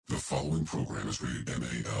following program is rated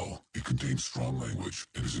MAL. It contains strong language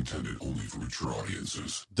and is intended only for mature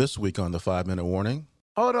audiences. This week on the 5-Minute Warning.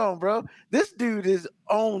 Hold on, bro. This dude is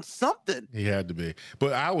on something. He had to be.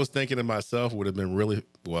 But I was thinking to myself, would have been really,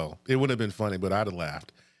 well, it would have been funny, but I'd have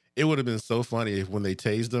laughed. It would have been so funny if when they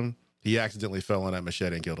tased him, he accidentally fell on that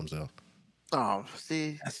machete and killed himself. Oh,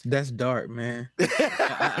 see, that's dark, man.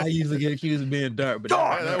 I usually get accused of being dark, but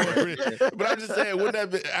dark. But I'm just saying, wouldn't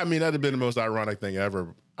that be? I mean, that'd have been the most ironic thing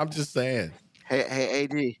ever. I'm just saying. Hey,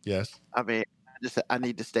 AD. Yes. I mean, I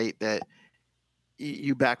need to state that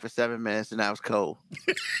you back for 7 minutes and that was cold.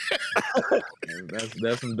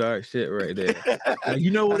 that's some dark shit right there.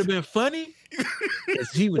 You know what would have been funny? If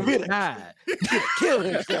he would have died, kill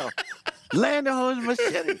himself, land on his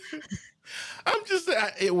machete. I'm just saying,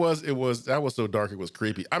 that was so dark, it was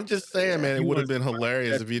creepy. I'm just saying, man, it would have been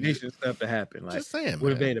hilarious if he did stuff to happen. Like, just saying,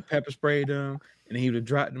 would have made a pepper sprayed him, and he would have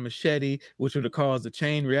dropped the machete, which would have caused a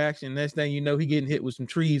chain reaction. Next thing you know, he getting hit with some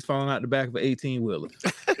trees falling out the back of an 18-wheeler.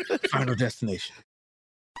 Final destination.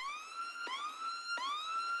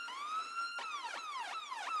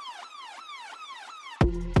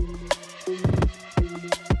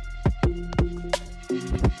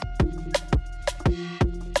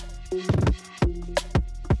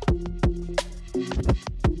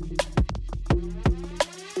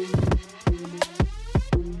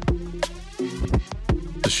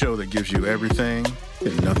 Show that gives you everything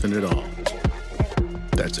and nothing at all.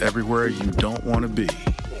 That's everywhere you don't want to be.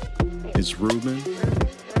 It's Ruben,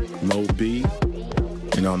 Mo B,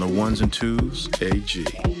 and on the ones and twos, AG.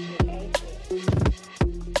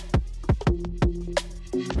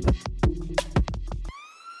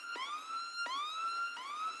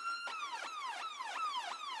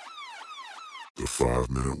 The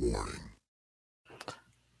 5-Minute Warning.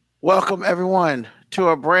 Welcome, everyone, to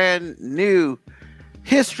a brand new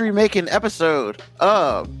history-making episode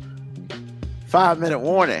of 5-Minute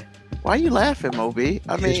Warning. Why are you laughing, Moby?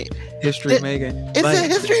 I mean, history-making. It's a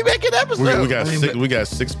history-making episode. We got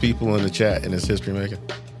 6 people in the chat, and it's history-making.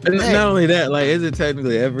 And not only that, like, is it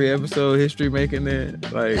technically every episode history-making then?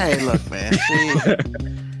 Like, hey, look, man. See,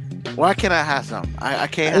 why can't I have something? I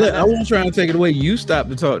can't. Look, I wasn't trying to take it away. You stopped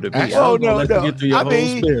to talk to me. Actually, no. Get through your whole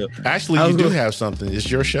spiel. Actually, you do have something. It's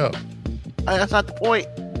your show. That's not the point.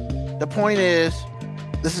 The point is,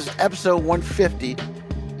 this is episode 150,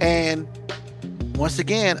 and once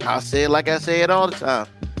again, I'll say it like I say it all the time.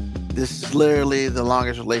 This is literally the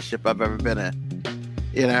longest relationship I've ever been in.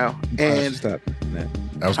 You know, and stop.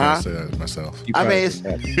 I was going to say that myself.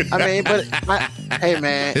 Hey,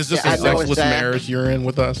 man, is this a sexless marriage you're in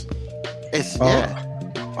with us? It's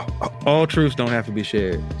all truths don't have to be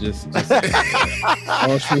shared. Just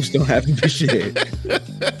all truths don't have to be shared.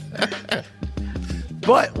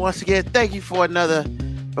 But once again, thank you for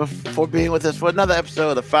being with us for another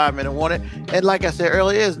episode of the 5-Minute Warning. And like I said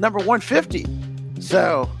earlier, it's number 150.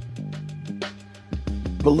 So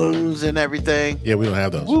balloons and everything. Yeah, we don't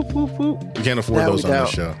have those. Whoop, whoop, whoop. We can't afford those on this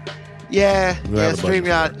show. Yeah.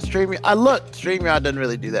 StreamYard doesn't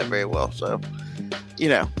really do that very well. So, you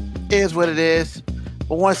know, it is what it is.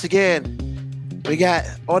 But once again, we got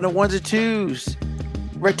on the ones and twos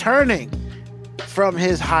returning from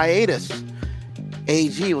his hiatus.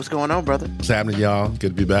 AG, what's going on, brother? What's happening, y'all?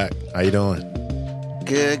 Good to be back. How you doing?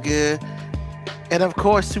 Good. And of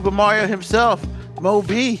course, Super Mario himself, Mo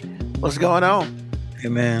B. What's going on? Hey,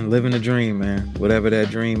 man, living the dream, man. Whatever that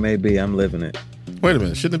dream may be, I'm living it. Wait a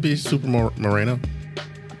minute. Shouldn't it be Super Moreno?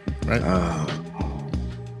 Right?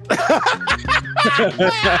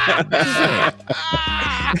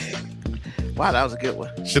 Wow, that was a good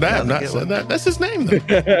one. Should I have not said that? That's his name, though.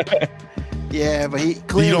 Yeah, but he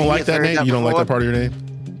clearly... You don't like that name? You don't like that part of your name?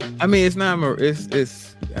 I mean, it's not...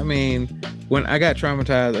 I mean, when I got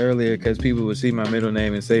traumatized earlier because people would see my middle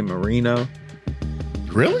name and say Marino.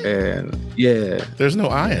 Really? And, yeah. There's no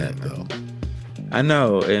I in it, though. I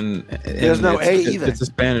know, and there's no A either. It's a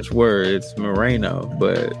Spanish word. It's Moreno,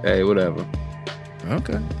 but hey, whatever.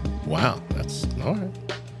 Okay. Wow, that's all right.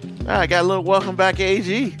 I got a little welcome back,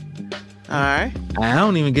 AG. All right. I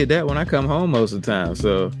don't even get that when I come home most of the time.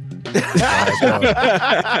 So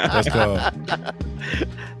let's go.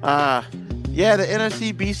 Yeah, the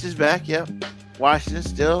NFC beast is back. Yep. Washington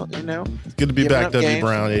still, you know. It's good to be back, W.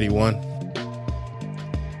 Brown 81.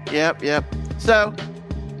 Yep. So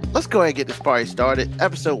let's go ahead and get this party started.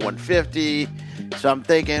 Episode 150. So I'm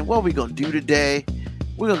thinking, what are we going to do today?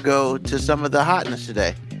 We're going to go to some of the hotness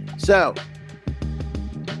today. So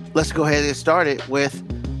let's go ahead and get started with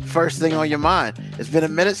first thing on your mind. It's been a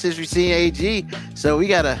minute since we've seen AG. So we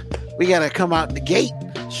gotta come out the gate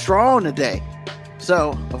strong today.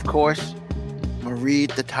 So, of course,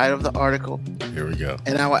 read the title of the article, Here we go.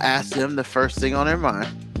 and I will ask them the first thing on their mind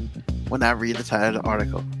when I read the title of the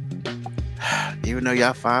article. Even though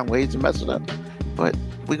y'all find ways to mess it up, but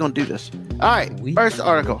we're gonna do this. All right, first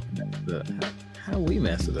article. How we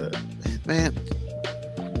mess it up? Man.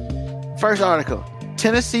 First article.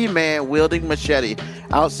 Tennessee man wielding machete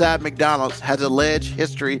outside McDonald's has alleged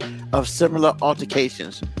history of similar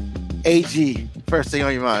altercations. AG, first thing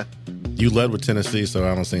on your mind. You led with Tennessee, so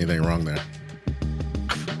I don't see anything wrong there.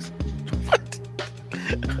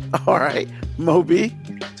 All right, Moby.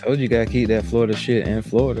 Told you gotta keep that Florida shit in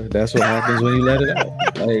Florida. That's what happens when you let it out.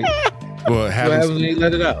 Like, Well, what happens when you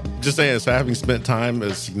let it out? just saying, so having spent time,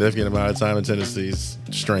 a significant amount of time in Tennessee,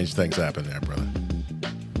 strange things happen there, brother.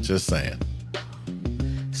 Just saying.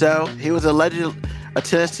 So he was a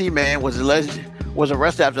Tennessee man was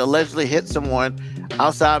arrested after allegedly hit someone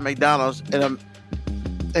outside McDonald's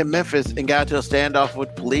in Memphis and got into a standoff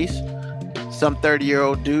with police. Some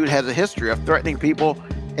 30-year-old dude has a history of threatening people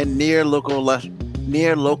in near local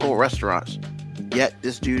restaurants. Yet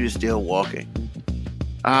this dude is still walking.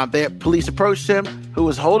 Police approached him, who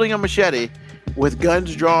was holding a machete with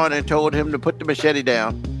guns drawn, and told him to put the machete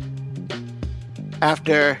down.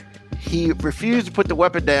 After he refused to put the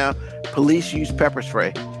weapon down, police used pepper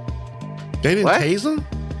spray. They didn't What? tase him?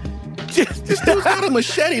 This dude's got a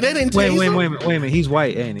machete. They didn't tase him? Wait a minute. He's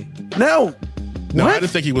white, ain't he? No, No, What? I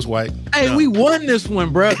didn't think he was white. Hey, No. we won this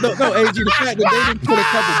one, bro. No, AG, the fact that they didn't put a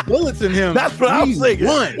couple bullets in him. That's what I was thinking.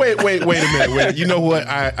 Won. Wait a minute. Wait. You know what?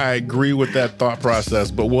 I agree with that thought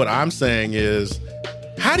process, but what I'm saying is,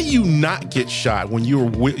 how do you not get shot when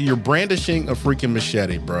you're brandishing a freaking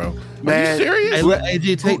machete, bro? Man. Are you serious? Hey, let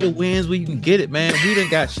AG take the wins where you can get it, man. We done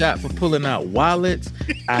got shot for pulling out wallets,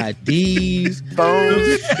 IDs,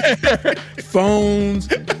 phones,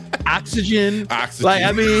 oxygen. Like,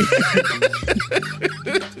 I mean,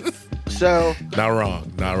 so Not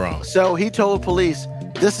wrong. so he told police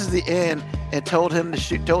this is the end and told them to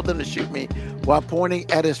shoot me while pointing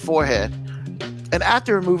at his forehead. And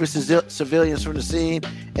after removing civilians from the scene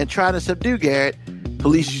and trying to subdue Garrett,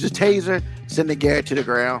 police used a taser, sending Garrett to the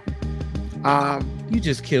ground. you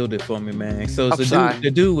just killed it for me, man. So I'm sorry.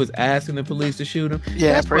 the dude was asking the police to shoot him.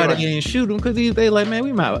 Yeah, That's pretty why much. they didn't shoot him, because they like, man,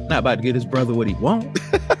 we might not about to get his brother what he wants.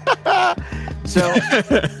 So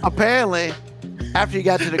apparently, after he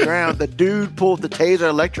got to the ground, the dude pulled the taser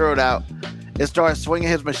electrode out and started swinging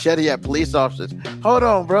his machete at police officers. Hold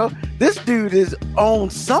on, bro. This dude is on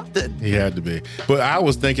something. He had to be. But I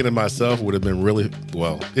was thinking to myself, it would have been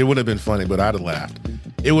it would have been funny, but I'd have laughed.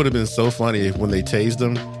 It would have been so funny if when they tased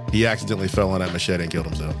him, he accidentally fell on that machete and killed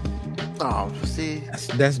himself. Oh, see.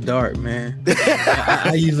 That's dark, man.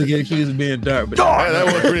 I usually get accused of being dark, but Dark! Yeah, that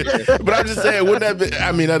was pretty, but I'm just saying, wouldn't that be,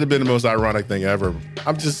 I mean, that'd have been the most ironic thing ever.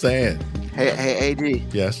 I'm just saying. Hey,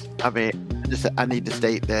 AD. Yes. I mean, I need to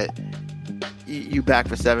state that you back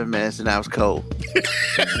for 7 minutes and I was cold.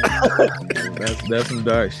 that's some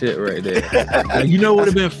dark shit right there. Now, you know what would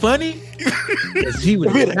have been funny? Is he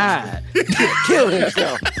would have died. Kill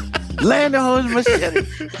himself. Land on his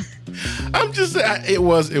machete. I'm just saying,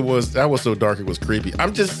 that was so dark, it was creepy.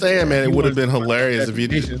 I'm just saying, man, it would have been hilarious if you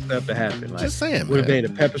Decent stuff to happen. Like, just saying, would have man. made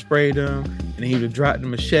a pepper sprayed him, and he would have dropped the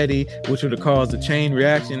machete, which would have caused a chain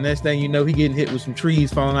reaction. Next thing you know, he getting hit with some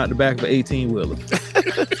trees falling out the back of an 18-wheeler.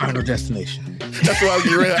 Final destination. That's what I was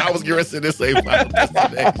getting ready to say. Final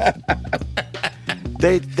Destination.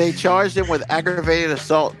 They charged him with aggravated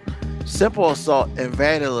assault, simple assault, and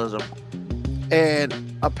vandalism.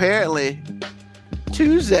 And apparently,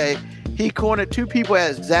 Tuesday, he cornered 2 people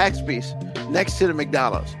at Zaxby's next to the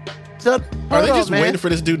McDonald's. So, Are they hold just on, man. waiting for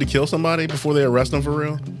this dude to kill somebody before they arrest him for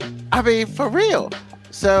real? I mean, for real.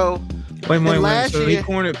 So, Wait. last So year- he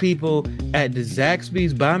cornered people at the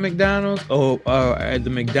Zaxby's by McDonald's, or at the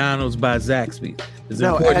McDonald's by Zaxby's? There's an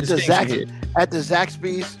no, important at the distinction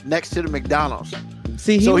Zaxby's next to the McDonald's. here.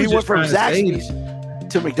 See, So he was went just from trying to save-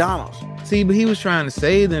 Zaxby's to McDonald's. See, but he was trying to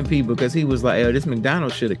save them people because he was like, "Yo, this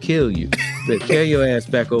McDonald's should have killed you. But carry your ass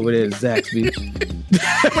back over there to Zaxby's."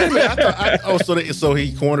 Wait a minute. So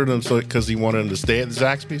he cornered him because he wanted him to stay at the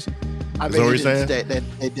Zaxby's? I Is mean, that what you're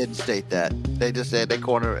they didn't state that. They just said they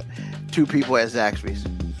cornered 2 people at Zaxby's.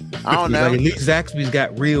 I don't know. Like, at least Zaxby's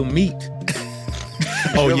got real meat.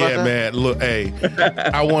 Oh Feel about yeah, that? man. Look, hey,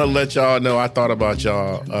 I want to let y'all know I thought about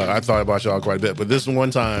y'all. I thought about y'all quite a bit. But this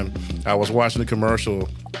one time, I was watching a commercial.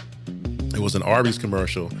 It was an Arby's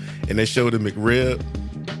commercial, and they showed the McRib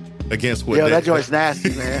against what? Yo, that joint's nasty,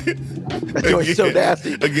 man. That joint's so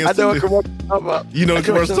nasty. Against I know the- what commercial you're talking about. You know the That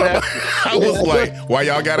joint's commercial. so I was nasty. like, why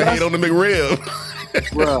y'all gotta hate on the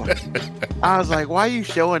McRib? Bro, I was like, why are you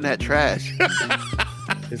showing that trash?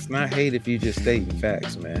 It's not hate if you just state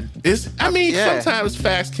facts, man. Sometimes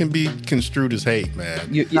facts can be construed as hate, man.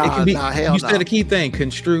 It can be. hell You said a key thing: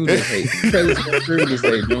 construed as hate. Because it's construed as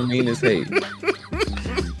hate, don't mean it's hate.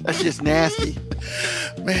 That's just nasty.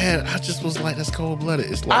 Man, I just was like, that's cold blooded.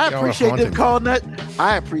 It's like I appreciate them calling that.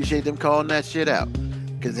 I appreciate them calling that shit out,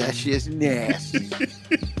 because that shit's nasty.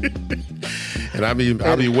 And I'll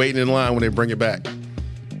be waiting in line when they bring it back.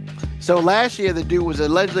 So last year, the dude was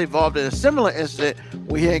allegedly involved in a similar incident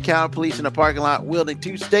where he encountered police in a parking lot wielding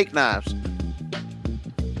 2 steak knives.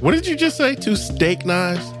 What did you just say? 2 steak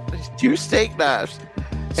knives? 2 steak knives.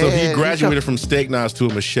 So he And graduated from steak knives to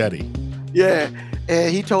a machete. Yeah,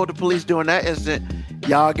 and he told the police during that incident,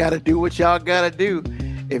 y'all got to do what y'all got to do.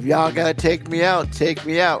 If y'all got to take me out,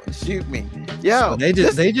 shoot me. Yo, they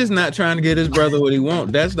just not trying to get his brother what he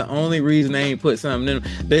want. That's the only reason they ain't put something in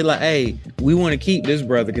him. They like, hey, we want to keep this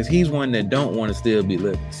brother because he's one that don't want to still be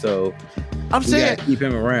living. So I'm saying, keep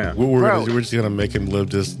him around. We're just gonna make him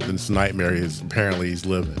live this nightmare. Apparently he's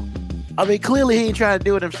living. I mean, clearly he ain't trying to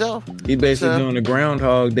do it himself. He basically doing the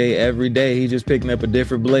Groundhog Day every day. He just picking up a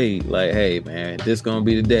different blade. Like, hey man, this gonna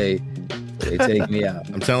be the day they take me out.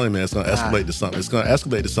 I'm telling you, man, it's gonna escalate to something. It's gonna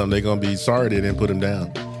escalate to something. They're gonna be sorry they didn't put him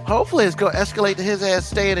down. Hopefully it's going to escalate to his ass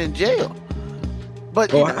staying in jail. But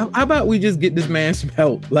how about we just get this man some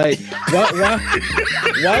help? Like, why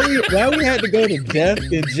we had to go to death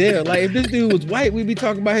in jail? Like, if this dude was white, we'd be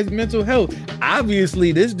talking about his mental health.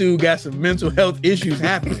 Obviously, this dude got some mental health issues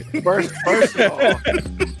happening.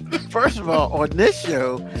 First of all, on this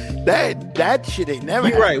show, that shit ain't never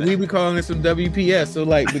You're right. happened. We be calling it some WPS. So,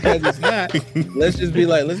 like, because it's not, let's just be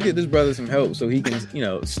like, let's get this brother some help so he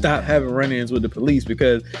can, stop having run-ins with the police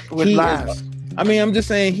because With he lies. I'm just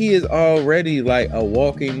saying he is already like a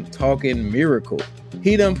walking, talking miracle.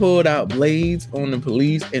 He done pulled out blades on the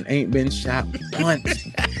police and ain't been shot once.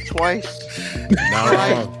 Twice. Not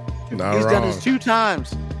Right. wrong. Not He's wrong. done this 2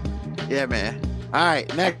 times. Yeah, man. All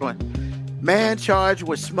right, next one. Man charged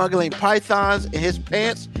with smuggling pythons in his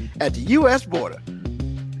pants at the U.S. border.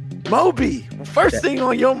 Moby, first thing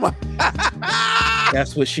on your mind.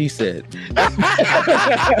 That's what she said.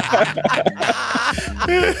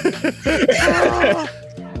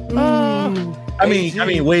 I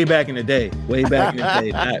mean, way back in the day. Way back in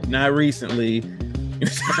the day. Not recently.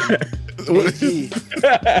 AG.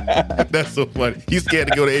 That's so funny. He's scared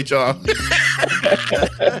to go to HR.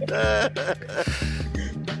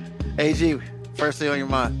 AG, first thing on your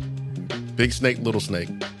mind. Big snake, little snake.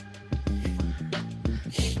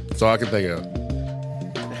 That's all I can think of.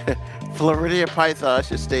 Floridian python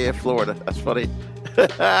should stay in Florida. That's funny.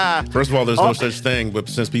 First of all, there's no such thing, but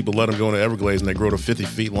since people let them go into Everglades and they grow to 50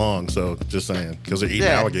 feet long, so just saying, because they're eating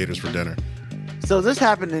alligators for dinner. So this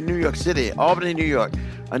happened in New York City, Albany, New York.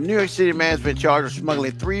 A New York City man has been charged with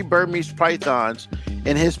smuggling 3 Burmese pythons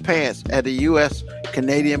in his pants at the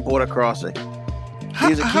U.S.-Canadian border crossing.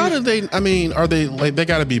 How did they? I mean, are they like they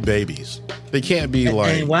got to be babies? They can't be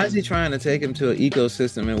like. And why is he trying to take him to an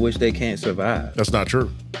ecosystem in which they can't survive? That's not true.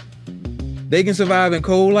 They can survive in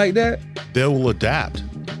cold like that? They will adapt.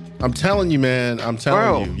 I'm telling you, man. I'm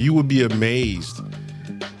telling you. You would be amazed.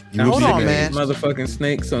 You would Hold be on, amazed. man. Motherfucking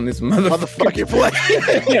snakes on this motherfucking play.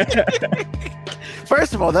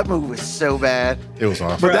 First of all, that movie was so bad. It was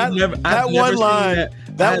awesome. But I've never one line,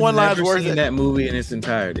 I've one line's never worth seen it. that movie in its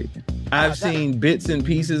entirety. I've seen bits and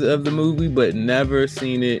pieces of the movie, but never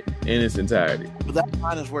seen it in its entirety. But that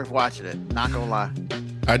line is worth watching it. Not gonna lie.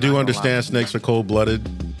 I do understand snakes are cold-blooded.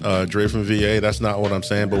 Dre from VA. That's not what I'm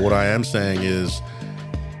saying. But what I am saying is,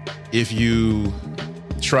 if you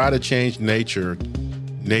try to change nature,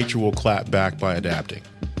 nature will clap back by adapting.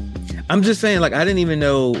 I'm just saying, like, I didn't even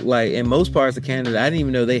know, like, in most parts of Canada, I didn't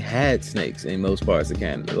even know they had snakes in most parts of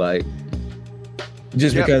Canada, like,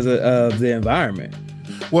 just because of the environment.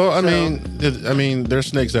 Well, I mean, there's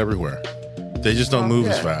snakes everywhere. They just don't move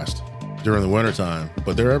as fast during the wintertime,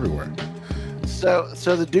 but they're everywhere. So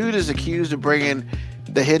the dude is accused of bringing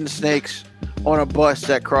the hidden snakes on a bus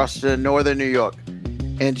that crossed to northern New York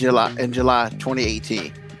in July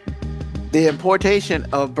 2018. The importation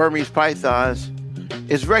of Burmese pythons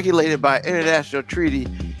is regulated by international treaty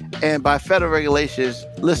and by federal regulations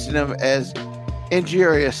listing them as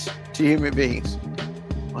injurious to human beings.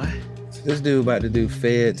 What? This dude about to do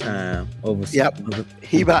Fed time over. Yep.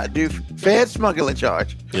 He about to do Fed smuggling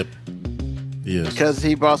charge. Yep. Yes. Because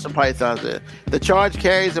he brought some pythons in. The charge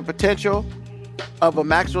carries the potential of a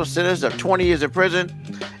maximum sentence of 20 years in prison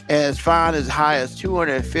and is fined as high as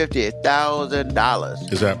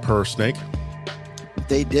 $250,000. Is that per snake?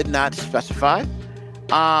 They did not specify.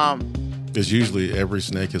 It's usually every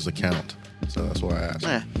snake is a count. So that's why I asked.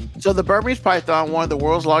 So the Burmese python, one of the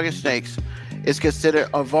world's longest snakes, is considered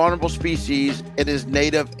a vulnerable species. It is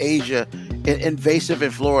native Asia and invasive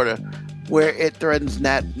in Florida, where it threatens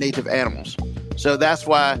native animals. So that's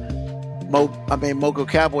why Moco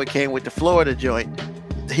Cowboy came with the Florida joint.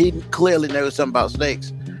 He clearly knows something about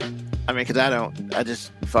snakes. I mean, because I don't. I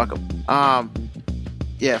just fuck them.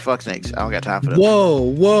 Yeah, fuck snakes. I don't got time for that.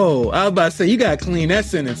 Whoa. I was about to say, you got to clean that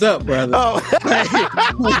sentence up, brother. Oh.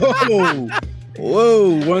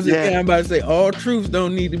 Whoa. Once again, I'm about to say, all truths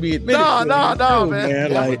don't need to be admitted. No, man.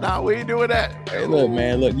 Yeah, Yeah, we ain't doing that. Hey,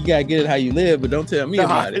 look, you got to get it how you live, but don't tell me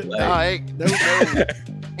about it. No.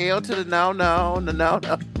 Hell to the no.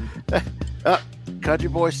 Country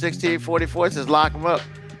Boy 1644 says lock him up.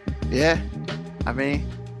 Yeah. I mean,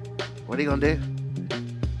 what are you going to do?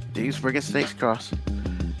 Dude's bringing snakes across.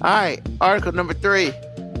 All right, article number 3.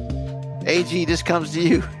 AG, this comes to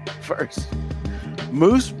you first.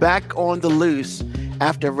 Moose back on the loose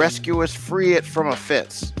after rescuers free it from a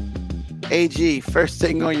fence. AG, first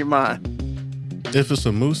thing on your mind. If it's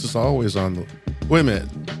a moose, it's always on the. Wait a minute.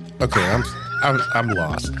 Okay, I'm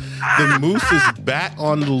lost. The moose is back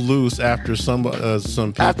on the loose after some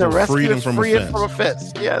people freed him from a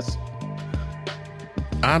fence. Yes.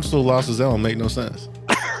 I'm so lost as hell. Don't make no sense.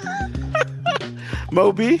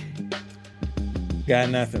 Moby?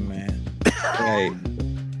 Got nothing, man. Right.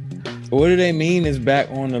 What do they mean is back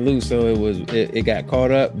on the loose? So it got caught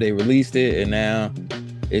up, they released it, and now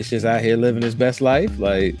it's just out here living its best life?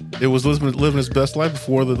 Like, it was living its best life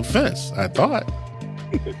before the fence, I thought.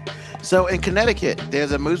 So in Connecticut,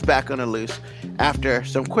 there's a moose back on the loose after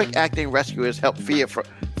some quick-acting rescuers helped free it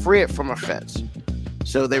from a fence.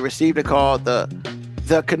 So they received a call.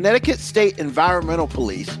 The Connecticut State Environmental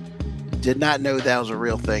Police did not know that was a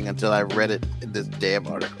real thing until I read it in this damn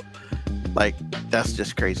article. Like, that's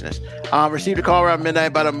just craziness. Received a call around midnight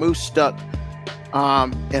about a moose stuck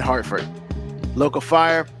in Hartford. Local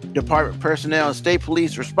fire department personnel and state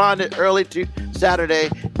police responded early to Saturday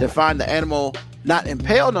to find the animal not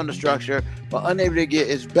impaled on the structure, but unable to get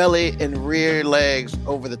its belly and rear legs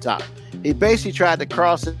over the top. He basically tried to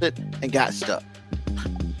cross it and got stuck.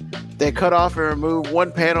 They cut off and removed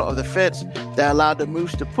one panel of the fence that allowed the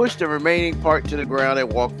moose to push the remaining part to the ground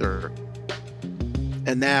and walk through.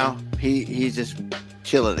 And now he's just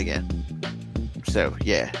chilling again. So,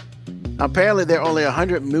 yeah. Apparently, there are only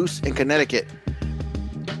 100 moose in Connecticut,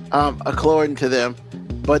 according to them,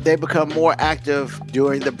 but they become more active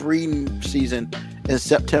during the breeding season in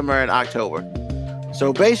September and October.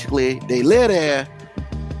 So, basically, they live there,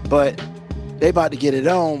 but they about to get it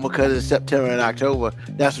on because it's September and October.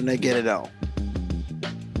 That's when they get it on.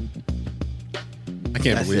 I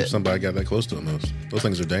can't believe somebody got that close to them. Those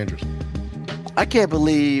things are dangerous. I can't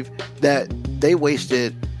believe that they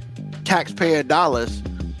wasted taxpayer dollars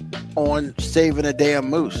on saving a damn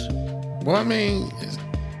moose. Well, I mean,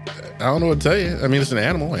 I don't know what to tell you. I mean, it's an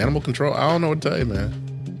animal control. I don't know what to tell you, man.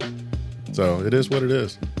 So it is what it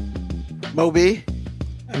is. Moby?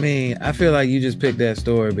 I mean, I feel like you just picked that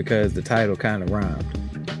story because the title kind of rhymed.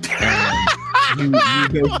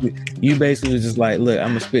 You basically was just like, look, I'm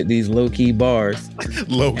gonna spit these low-key bars.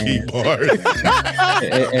 Low-key bars.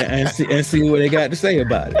 and see what they got to say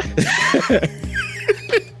about it.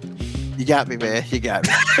 You got me, man. You got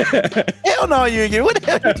me. Hell no, you ain't get. What the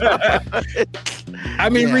hell you talking about? I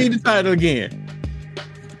mean, read the title again.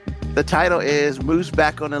 The title is Moose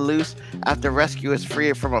Back on the Loose After Rescuers Free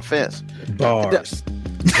It from a Fence. Bars.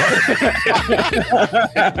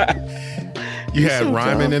 You had so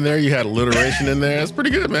rhyming dumb in there. You had alliteration in there. That's pretty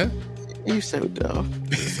good, man. You so dumb.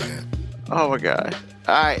 Oh, my God.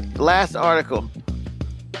 All right. Last article.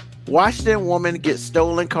 Washington woman gets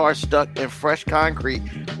stolen car stuck in fresh concrete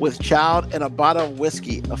with child and a bottle of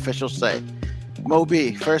whiskey, officials say.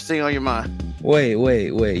 Moby, first thing on your mind. Wait.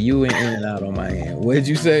 You went in and out on my end. What did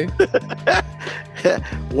you say?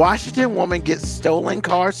 Washington woman gets stolen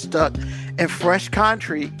car stuck in fresh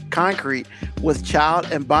concrete with child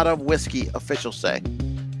and bottle of whiskey, officials say.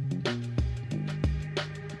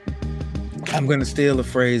 I'm going to steal a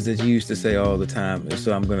phrase that you used to say all the time,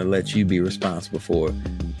 so I'm going to let you be responsible for it.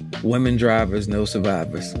 Women drivers, no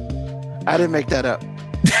survivors. I didn't make that up.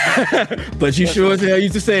 But you sure as hell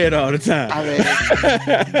used to say it all the time. I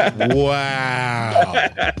mean,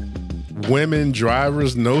 wow. Women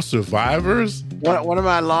drivers, no survivors? One of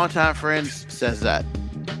my longtime friends says that.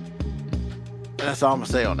 And that's all I'm going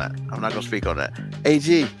to say on that. I'm not going to speak on that.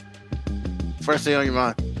 AG, first thing on your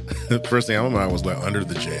mind. First thing on my mind was like under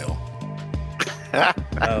the jail.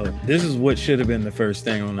 Oh, this is what should have been the first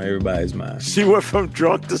thing on everybody's mind. She went from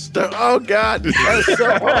drunk to stoned. Oh, God. That's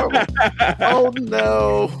so horrible. Oh,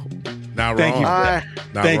 no. Not Thank wrong. You for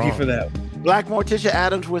that. Thank you for that. Black Morticia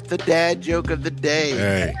Adams with the dad joke of the day.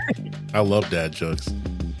 Hey, I love dad jokes.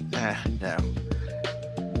 No.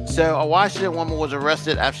 So a Washington woman was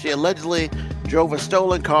arrested after she allegedly drove a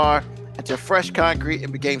stolen car into fresh concrete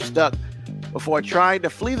and became stuck before trying to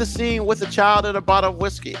flee the scene with a child and a bottle of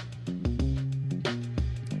whiskey.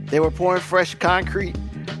 They were pouring fresh concrete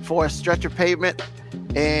for a stretch of pavement,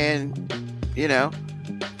 and,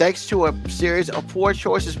 thanks to a series of poor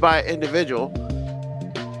choices by an individual,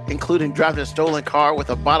 including driving a stolen car with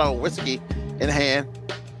a bottle of whiskey in hand,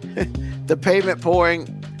 the pavement pouring,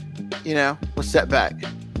 was set back.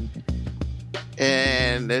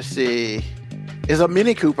 And let's see, it's a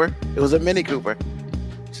Mini Cooper. It was a Mini Cooper.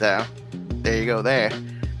 So there you go there.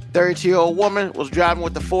 32-year-old woman was driving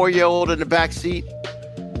with the 4-year-old in the back seat.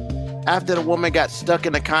 After the woman got stuck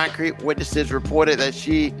in the concrete, witnesses reported that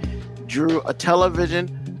she drew a television,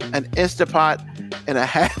 an Instapot, and a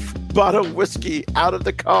half bottle of whiskey out of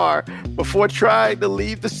the car before trying to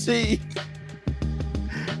leave the scene.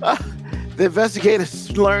 The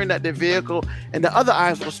investigators learned that the vehicle and the other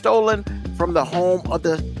items were stolen from the home of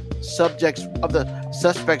the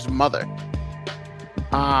suspect's mother.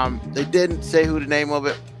 They didn't say who the name of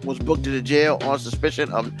it. Was booked to the jail on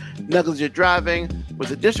suspicion of negligent driving with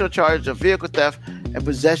additional charges of vehicle theft and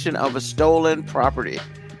possession of a stolen property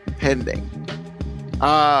pending.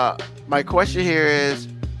 My question here is,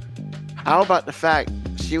 how about the fact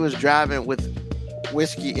she was driving with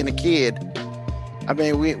whiskey and a kid? I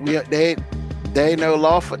mean, they ain't no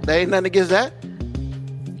law for, they ain't nothing against that.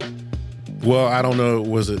 Well, I don't know.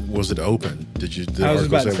 Was it open? Did I was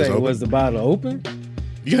about to say, was the bottle open?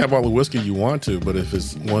 You can have all the whiskey you want to, but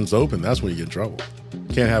if one's open, that's when you get in trouble.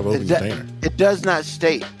 You can't have an open container. It does not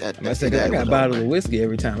state that. I got a bottle of whiskey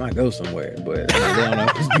every time I go somewhere, but they don't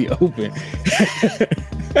always be open.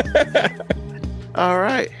 All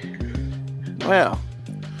right. Well.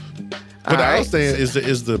 But I was saying, is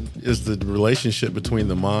the relationship between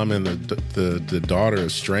the mom and the daughter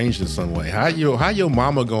estranged in some way? How your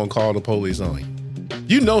mama gonna call the police on you?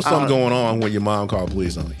 You know something going on when your mom called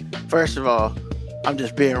police on you. First of all, I'm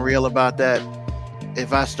just being real about that.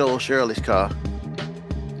 If I stole Shirley's car,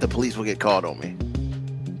 the police will get called on me.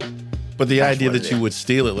 But the idea that you would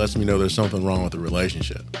steal it lets me know there's something wrong with the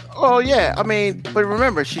relationship. Oh yeah, I mean, but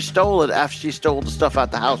remember, she stole it after she stole the stuff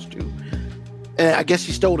out the house too. And I guess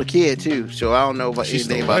she stole the kid too, so I don't know about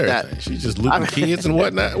anything about that. She's just looting kids and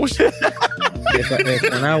whatnot. If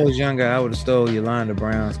when I was younger, I would have stole Yolanda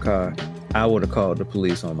Brown's car. I would have called the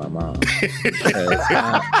police on my mom.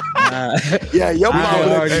 Yeah, your mom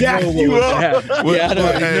would have jacked you up. Yeah, I'd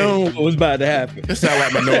already known what was about to happen. It sounds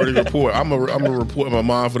like Minority Report. I'm gonna report my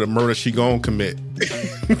mom for the murder she gonna commit.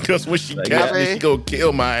 Because when she catch me, she gonna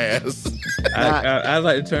kill my ass. I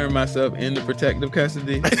like to turn myself into protective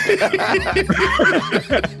custody.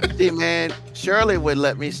 See, man, Shirley would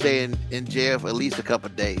let me stay in jail for at least a couple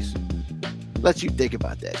of days. Let you think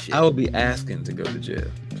about that shit. I would be asking to go to jail.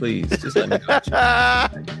 Please, just let me go to jail.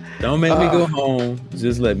 Don't make me go home.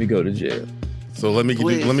 Just let me go to jail. So let me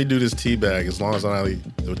do this tea bag as long as I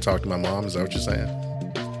talk to my mom. Is that what you're saying?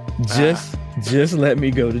 Just let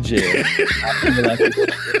me go to jail.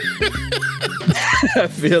 I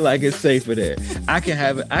feel like it's safer there. I can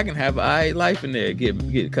have an all right life in there. Get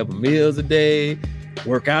a couple meals a day,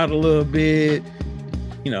 work out a little bit.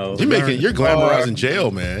 You're glamorizing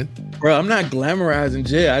jail, man. Bro, I'm not glamorizing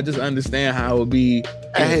jail. I just understand how it would be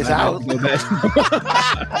at his house.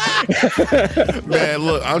 Man,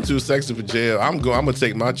 look, I'm too sexy for jail. I'm gonna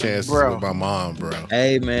take my chances with my mom, bro.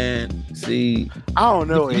 Hey, man, see, I don't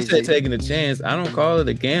know. You said taking a chance. I don't call it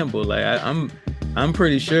a gamble. Like I'm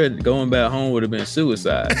pretty sure going back home would have been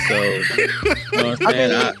suicide. So, you know what I'm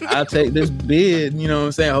saying? I'll take this bid. You know what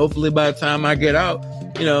I'm saying? Hopefully, by the time I get out,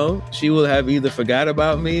 she will have either forgot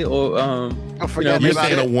about me or you're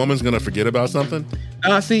saying a woman's gonna forget about something?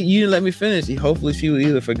 See, you didn't let me finish. Hopefully she would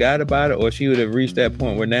either forgot about it or she would have reached that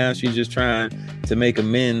point where now she's just trying to make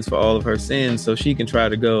amends for all of her sins so she can try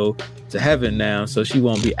to go to heaven now so she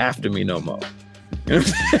won't be after me no more. You know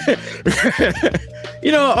what I'm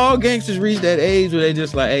saying? All gangsters reach that age where they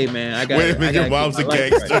just like, hey man, I got your mom's a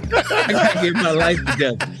gangster. Right. I gotta get my life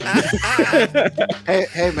together.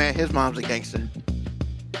 hey man, his mom's a gangster.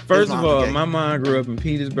 First of all, my mom grew up in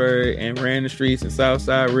Petersburg and ran the streets in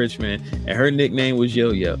Southside Richmond, and her nickname was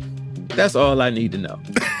Yo-Yo. That's all I need to know.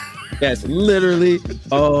 That's literally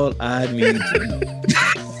all I need to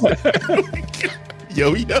know.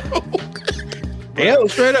 Yo-Yo. Yo,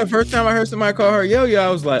 straight up, first time I heard somebody call her Yo-Yo, I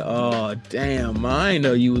was like, oh, damn, I didn't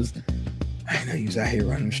know you was out here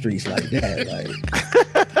running the streets like that. Like,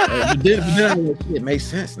 but then it makes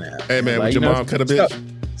sense now. Hey, man, would your mom cut a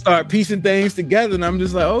bitch? start piecing things together, and I'm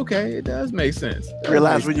just like, okay, it does make sense.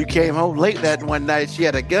 Realized when you came home late that one night, she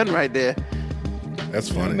had a gun right there. That's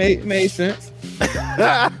funny. Made sense.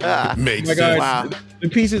 Makes My sense. God, Wow. the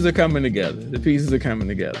pieces are coming together. The pieces are coming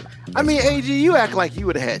together. I mean, AG, you act like you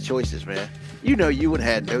would have had choices, man. You know you would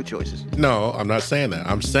have had no choices. No, I'm not saying that.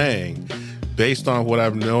 I'm saying, based on what I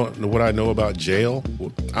know about jail,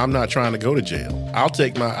 I'm not trying to go to jail.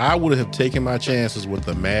 I would have taken my chances with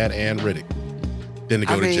the Mad Ann Riddick than to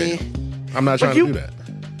go to jail. I'm not trying to do that.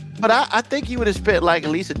 But I think you would have spent like at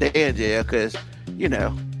least a day in jail because, you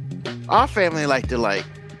know, our family like to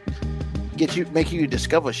make you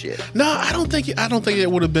discover shit. No, I don't think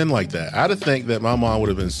it would have been like that. I'd have think that my mom would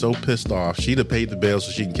have been so pissed off she'd have paid the bail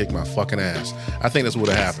so she can kick my fucking ass. I think that's what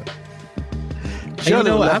would have happened. And you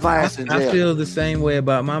know, left my ass in I jail. feel the same way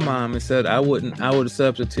about my mom and said I would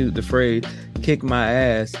substitute the phrase "kick my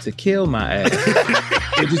ass" to "kill my ass,"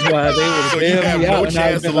 which is why they would So you bail have me no out. And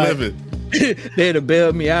I'd chance be to like, live it. they'd have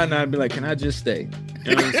bailed me out, and I'd be like, "Can I just stay?"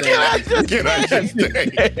 You know what I'm saying? Can I just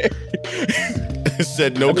stay?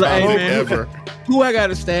 Said no I'd be like, comment "Hey, man, ever. Who I got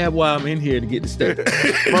to stab while I'm in here to get to stay?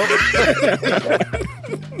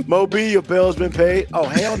 Mo B, your bill's been paid. Oh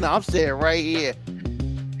hell no, I'm staying right here.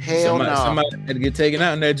 Hell no. Somebody had to get taken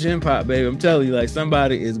out in that gym pop, baby. I'm telling you, like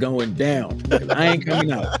somebody is going down. I ain't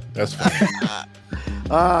coming out. That's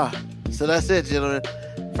fine. So that's it, gentlemen.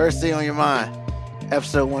 First thing on your mind,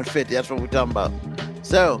 episode 150. That's what we're talking about.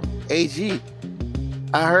 So, AG,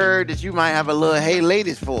 I heard that you might have a little "Hey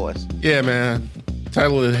Ladies" for us. Yeah, man.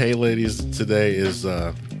 Title of Hey Ladies today is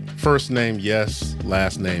first name yes,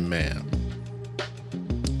 last name man.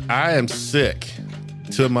 I am sick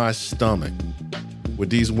to my stomach with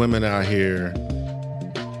these women out here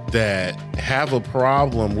that have a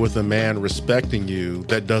problem with a man respecting you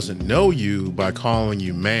that doesn't know you by calling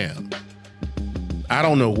you ma'am. I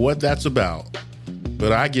don't know what that's about,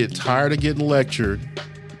 but I get tired of getting lectured,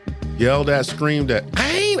 yelled at, screamed at.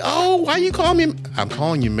 Why you call me? I'm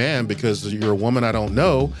calling you ma'am because you're a woman I don't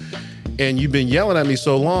know, and you've been yelling at me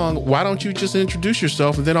so long. Why don't you just introduce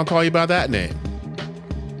yourself and then I'll call you by that name?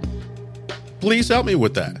 Please help me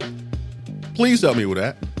with that. Please help me with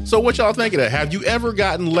that. So what y'all think of that? Have you ever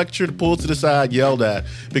gotten lectured, pulled to the side, yelled at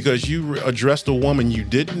because you addressed a woman you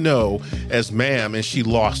didn't know as ma'am and she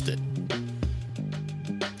lost it?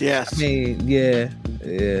 Yes. I mean, yeah,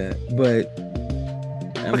 but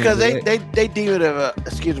Because they deem it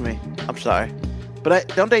excuse me, I'm sorry,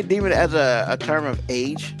 but don't they deem it as a term of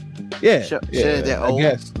age? yeah, They're old.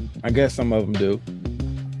 I guess some of them do.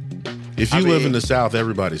 If you live in the South,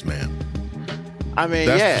 everybody's ma'am. I mean,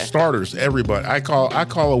 That's yeah. for starters. Everybody. I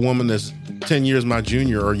call a woman that's 10 years my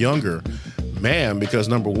junior or younger, ma'am, because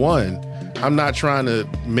number one, I'm not trying to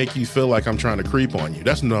make you feel like I'm trying to creep on you.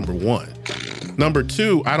 That's number one. Number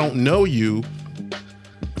two, I don't know you.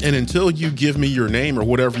 And until you give me your name or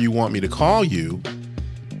whatever you want me to call you,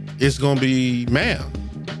 it's going to be ma'am.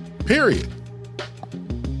 Period.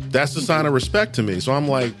 That's the sign of respect to me. So I'm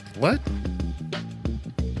like, what?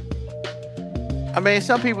 I mean,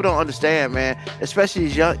 some people don't understand, man. Especially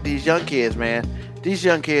these young kids, man. These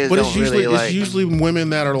young kids But don't it's usually really like. it's usually women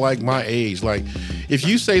that are like my age. Like if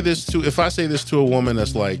I say this to a woman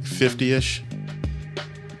that's like 50-ish,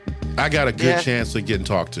 I got a good chance of getting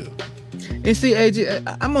talked to. And see,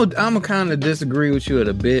 AJ, I'm gonna kind of disagree with you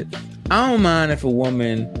a bit. I don't mind if a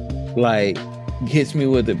woman like hits me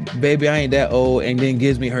with it, baby, I ain't that old, and then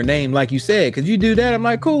gives me her name, like you said, because you do that, I'm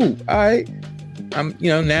like, cool, all right. I'm,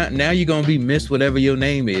 now you're gonna be Miss whatever your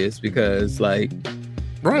name is because, like,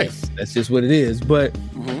 right, that's just what it is. But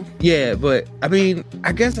yeah, but I mean,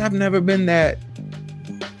 I guess I've never been that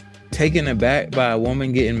taken aback by a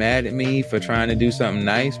woman getting mad at me for trying to do something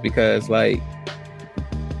nice because, like,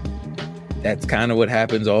 that's kind of what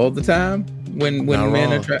happens all the time when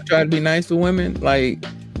men are try to be nice to women, like,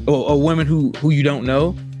 or women who you don't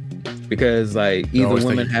know, because like either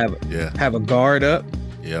women have a guard up,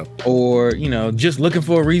 or just looking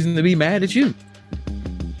for a reason to be mad at you.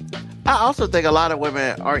 I also think a lot of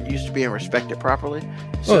women aren't used to being respected properly.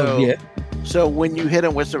 So, so when you hit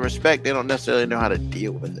them with some respect, they don't necessarily know how to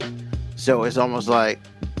deal with it. So it's almost like.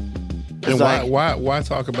 And why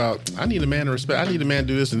talk about I need a man to respect, I need a man to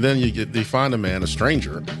do this, and then they find a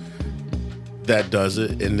stranger that does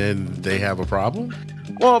it, and then they have a problem?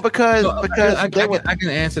 Well, because I can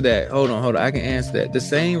answer that. Hold on. I can answer that. The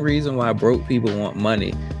same reason why broke people want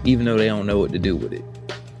money, even though they don't know what to do with it.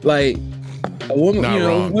 Like a woman,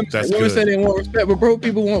 women say they want respect, but broke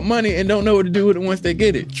people want money and don't know what to do with it once they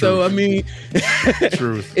get it. Truth. So I mean,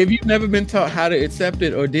 if you've never been taught how to accept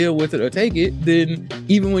it or deal with it or take it, then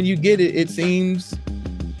even when you get it, it seems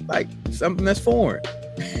like something that's foreign.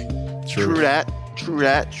 True that. True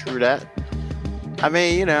that. I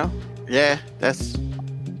mean, yeah, that's.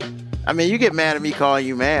 I mean, you get mad at me calling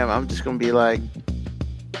you ma'am, I'm just gonna be like,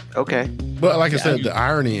 okay. But like I said, the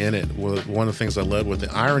irony in it, one of the things I love with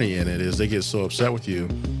the irony in it is they get so upset with you,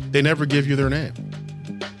 they never give you their name.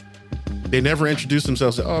 They never introduce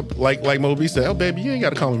themselves. Oh, like Moby said, oh baby, you ain't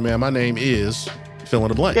got to call me ma'am. My name is fill in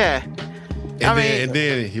the blank. Yeah. And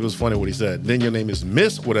then he was funny what he said. Then your name is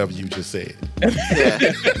Miss whatever you just said.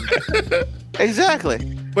 Yeah.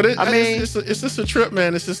 Exactly. But it's just a trip,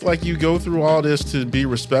 man. It's just like you go through all this to be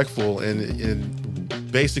respectful,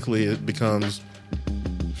 and basically it becomes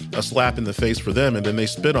a slap in the face for them, and then they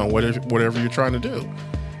spit on whatever you're trying to do.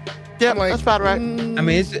 Yeah, that's about right. I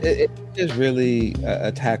mean, it's really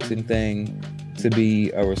a taxing thing to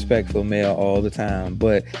be a respectful male all the time,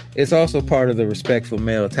 but it's also part of the respectful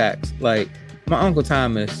male tax. Like my Uncle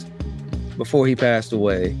Thomas, before he passed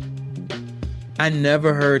away, I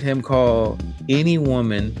never heard him call any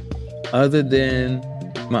woman other than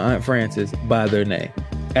my Aunt Frances by their name.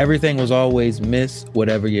 Everything was always Miss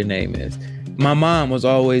whatever your name is. My mom was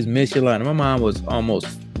always Miss Yolanda. My mom was almost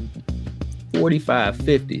 45,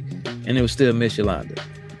 50, and it was still Miss Yolanda.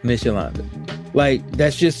 Miss Yolanda. Like,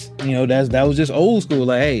 that's just, that was just old school.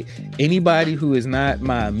 Like, hey, anybody who is not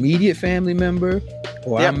my immediate family member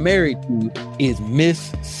or I'm married to is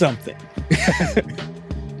Miss something.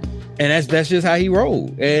 And that's just how he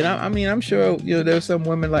rolled. And I mean, I'm sure, there's some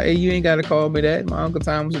women like, hey, you ain't got to call me that. My Uncle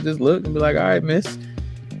Thomas would just look and be like, all right, miss.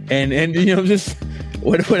 And just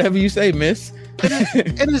whatever you say, miss.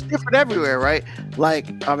 And it's different everywhere, right?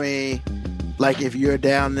 Like, I mean, like if you're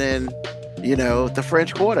down in, the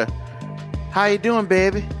French Quarter, how you doing,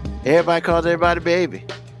 baby? Everybody calls everybody baby.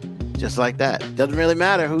 Just like that. Doesn't really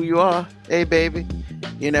matter who you are. Hey, baby.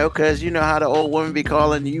 Because you know how the old woman be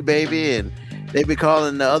calling you baby, and they be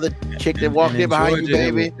calling the other chick that walked in behind you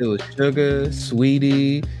baby. It was sugar,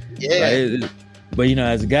 sweetie. Yeah. But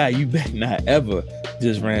as a guy, you better not ever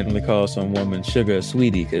just randomly call some woman sugar or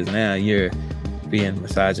sweetie, because now you're being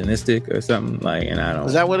misogynistic or something. Like, and I don't.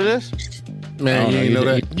 Is that what it is? Man, you ain't know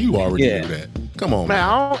that. You already knew that. Come on,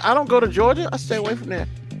 man. I don't go to Georgia. I stay away from there.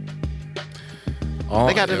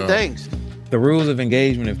 They got them things. The rules of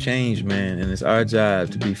engagement have changed, man, and it's our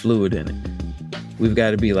job to be fluid in it. We've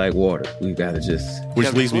got to be like water. We've got to just.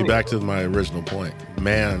 Which leads me back to my original point.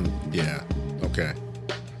 Man, yeah, okay.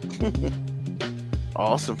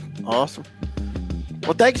 Awesome.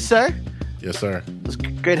 Well, thank you, sir. Yes, sir. It's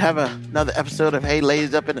great to have another episode of Hey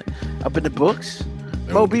Ladies up in the books.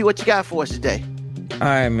 Moby, what you got for us today? All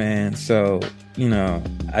right, man. So,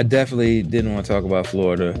 I definitely didn't want to talk about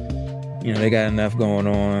Florida. They got enough going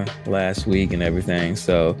on last week and everything.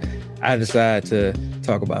 So I decided to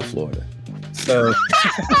talk about Florida. So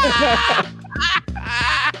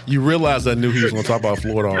you realize I knew he was going to talk about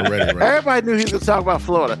Florida already, right? Everybody knew he was going to talk about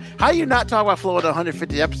Florida. How you not talk about Florida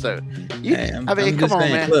 150 episode? I'm come on,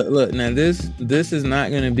 man. Look. Now this is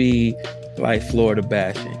not going to be like Florida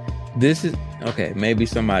bashing. This is okay. Maybe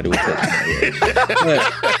somebody will take it that way.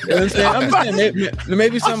 But, I'm just saying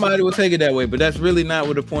maybe somebody will take it that way, but that's really not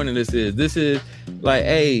what the point of this is. This is like,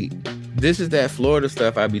 hey, this is that Florida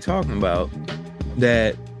stuff I be talking about.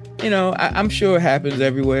 That I'm sure it happens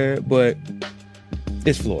everywhere, but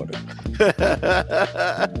it's Florida.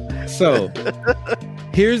 So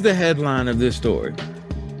here's the headline of this story: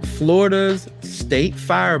 Florida's state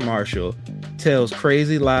fire marshal tells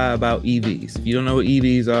crazy lie about EVs. If you don't know what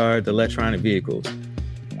EVs are, the electronic vehicles.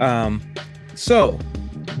 So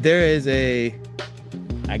there is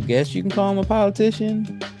I guess you can call him a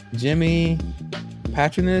politician, Jimmy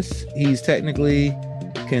Patronis. He's technically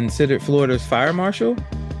considered Florida's fire marshal.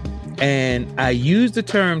 And I use the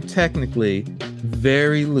term technically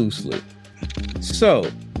very loosely. So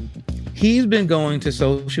he's been going to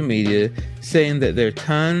social media saying that there are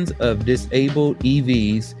tons of disabled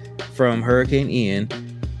EVs from Hurricane Ian,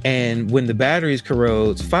 and when the batteries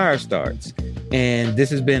corrode, fire starts. And this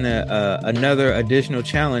has been another additional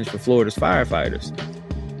challenge for Florida's firefighters,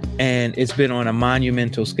 and it's been on a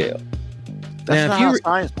monumental scale. That's not how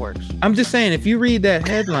science works. I'm just saying, if you read that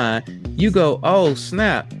headline, you go, oh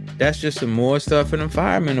snap, that's just some more stuff for them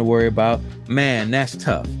firemen to worry about. Man, that's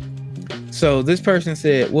tough. So this person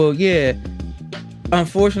said, well, yeah,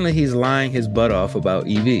 unfortunately he's lying his butt off about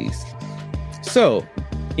EVs. So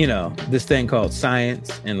this thing called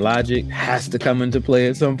science and logic has to come into play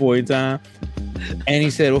at some point in time. And he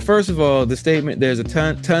said, well, first of all, the statement, there's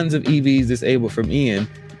tons of EVs disabled from Ian,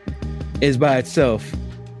 is by itself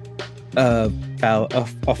a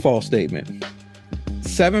false statement.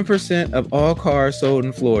 7% of all cars sold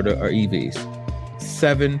in Florida are EVs.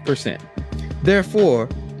 7%. Therefore,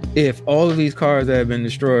 if all of these cars that have been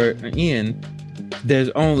destroyed are Ian, there's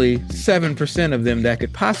only 7% of them that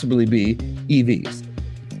could possibly be EVs.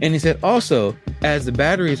 And he said also, as the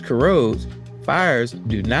batteries corrode, fires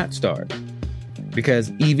do not start,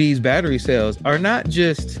 because EV's battery cells are not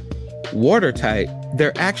just watertight,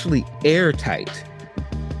 they're actually airtight.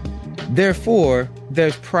 Therefore,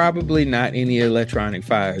 there's probably not any electronic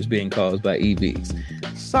fires being caused by EVs.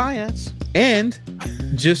 Science. And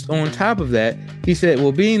just on top of that, he said,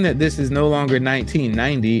 well, being that this is no longer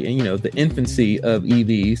 1990 and, you know, the infancy of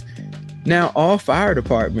EVs, now all fire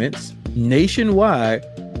departments nationwide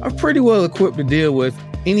are pretty well equipped to deal with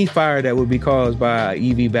any fire that would be caused by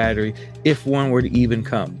an EV battery if one were to even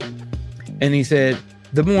come. And he said,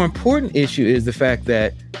 the more important issue is the fact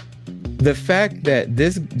that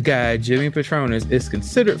this guy, Jimmy Patronis, is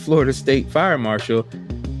considered Florida State Fire Marshal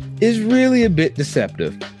is really a bit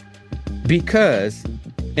deceptive, because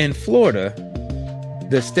in Florida,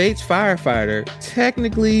 the state's firefighter,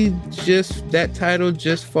 technically just that title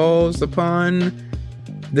just falls upon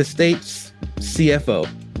the state's CFO,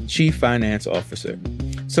 Chief Finance Officer.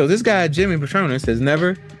 So this guy, Jimmy Patronis, has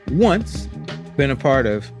never once been a part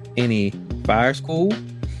of any fire school,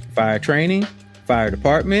 fire training, fire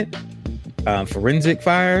department, forensic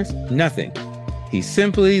fires, nothing. He's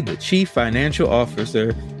simply the Chief Financial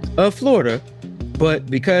Officer of Florida, but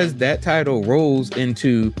because that title rolls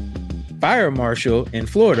into Fire Marshal in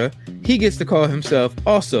Florida, he gets to call himself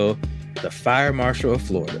also the Fire Marshal of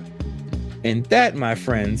Florida. And that, my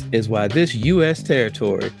friends, is why this U.S.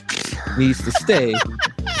 territory needs to stay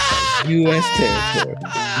U.S. territory.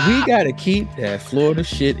 We gotta keep that Florida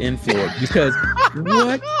shit in Florida, because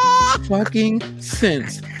what fucking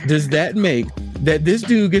sense does that make that this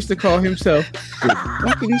dude gets to call himself the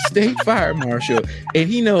fucking state fire marshal and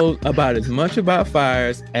he knows about as much about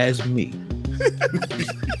fires as me?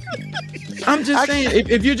 I'm just saying,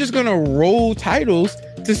 if you're just gonna roll titles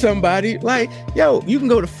to somebody, like, yo, you can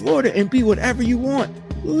go to Florida and be whatever you want,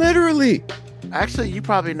 literally. Actually, you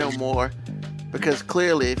probably know more, because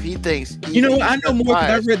clearly, if he thinks, you know, I know more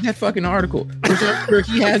because I read that fucking article, which I'm sure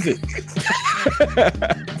he has it.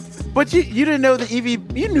 But you didn't know the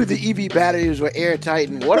EV. You knew the EV batteries were airtight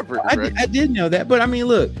and waterproof. I did know that, but I mean,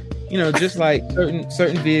 look, you know, just like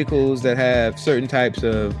certain vehicles that have certain types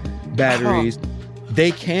of batteries,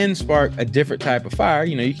 they can spark a different type of fire.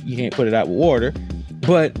 You know, you can't put it out with water,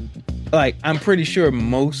 but like, I'm pretty sure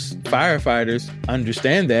most firefighters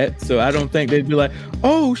understand that. So I don't think they'd be like,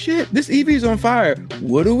 oh shit, this EV's on fire.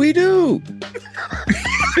 What do we do?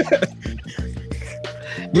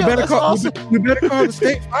 We better call the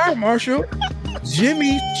state fire marshal,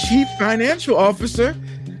 Jimmy, Chief Financial Officer.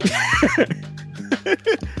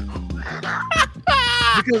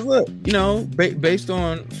 Because look, you know, based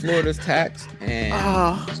on Florida's tax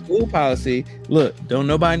and school policy, look, don't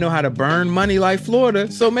nobody know how to burn money like Florida,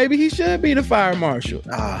 so maybe he should be the fire marshal.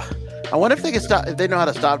 I wonder if they can stop. If they know how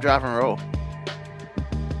to stop, drive, and roll.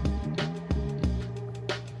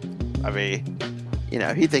 I mean, you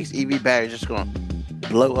know, he thinks EV batteries just going to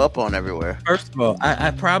blow up on everywhere. First of all,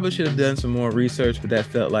 I probably should have done some more research, but that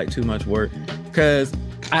felt like too much work, because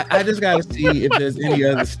I just got to see if there's any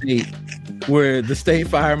other state where the state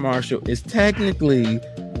fire marshal is technically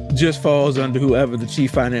just falls under whoever the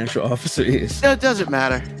chief financial officer is. No, it doesn't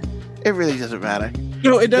matter. It really doesn't matter. You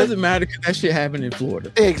know, it doesn't matter because that shit happened in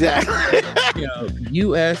Florida. Exactly. You know,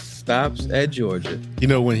 U.S. stops at Georgia. You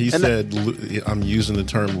know, when he said, I'm using the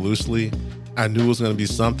term loosely, I knew it was going to be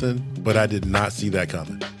something, but I did not see that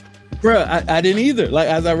coming. Bruh, I didn't either. Like,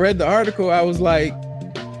 as I read the article, I was like,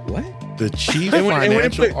 what? The chief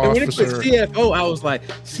financial officer. When it put CFO, I was like,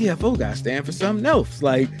 CFO got to stand for something else.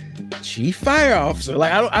 Like, chief fire officer.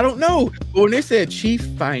 Like, I don't know. But when they said chief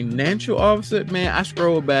financial officer, man, I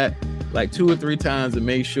scrolled back like 2 or 3 times to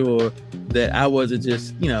make sure that I wasn't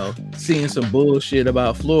just, you know, seeing some bullshit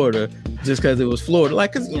about Florida just because it was Florida.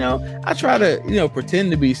 Like, because, you know, I try to, you know,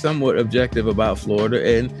 pretend to be somewhat objective about Florida.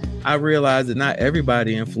 And I realize that not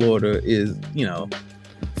everybody in Florida is, you know,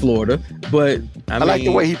 Florida. But I mean, like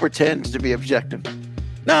the way he pretends to be objective.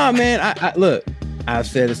 Nah, man, I look, I've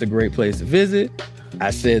said it's a great place to visit.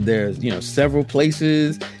 I said there's, you know, several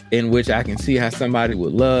places in which I can see how somebody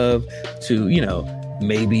would love to, you know,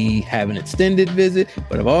 maybe have an extended visit.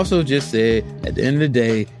 But I've also just said, at the end of the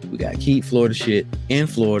day, we got to keep Florida shit in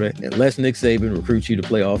Florida unless Nick Saban recruits you to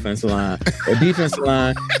play offensive line or defensive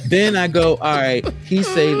line. Then I go, all right, he's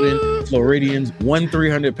saving Floridians 1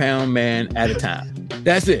 300-pound man at a time.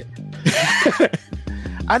 That's it.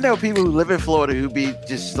 I know people who live in Florida who be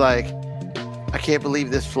just like, I can't believe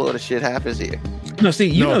this Florida shit happens here. No, see,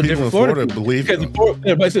 you know, people different in Florida believe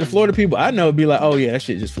because the Florida people I know be like, oh yeah, that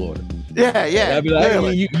shit just Florida. Yeah, And yeah. I'd be like,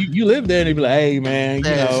 clearly. you live there, and they'd be like, hey man, you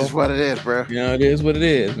Yeah, it's know, just what it is, bro. it is what it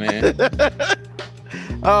is, man.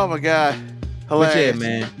 Oh my god, But yeah, hilarious.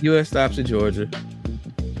 man, U.S. stops at Georgia.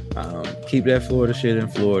 Keep that Florida shit in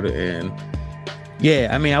Florida, and yeah,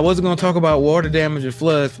 I mean, I wasn't gonna talk about water damage or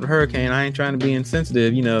floods from the hurricane. I ain't trying to be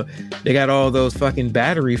insensitive. You know, they got all those fucking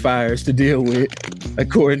battery fires to deal with,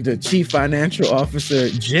 according to Chief Financial Officer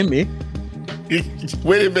Jimmy.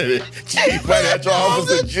 Wait a minute. Chief Financial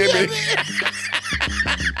Officer Jimmy.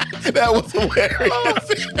 That was hilarious.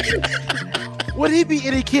 Would he be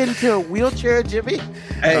any kid to a wheelchair, Jimmy?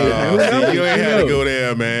 Hey, who knows? You ain't Who had to knows? go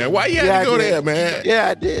there, man. Why you had Yeah, to go I did. there, man? Yeah,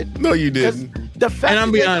 I did. No, you 'Cause didn't. the fact And I'm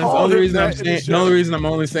that be they honest, the called only him reason I'm that in saying, the the only show- reason I'm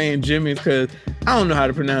only saying Jimmy is because I don't know how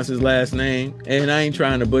to pronounce his last name, and I ain't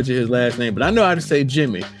trying to butcher his last name, but I know how to say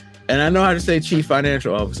Jimmy, and I know how to say Chief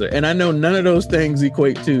Financial Officer, and I know none of those things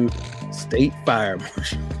equate to State Fire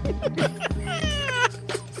Marshal.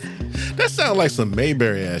 That sounds like some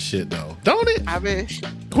Mayberry ass shit, though, don't it? I mean,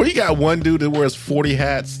 Where you got one dude that wears 40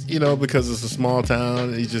 hats, you know, because it's a small town.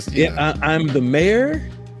 And he just, you know. Yeah, I'm the mayor.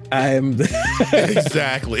 I am the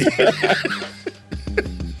Exactly.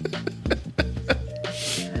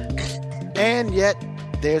 and yet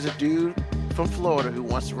there's a dude from Florida who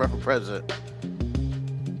wants to run for president.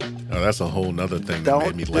 Oh, that's a whole nother thing that Don't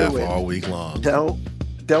made me do laugh it. all week long.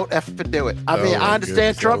 Don't effing do it. I Oh mean, my I understand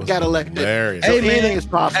goodness, Trump that got was elected. hilarious. So Hey, man. anything is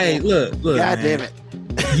possible. Hey, look, God man. damn it.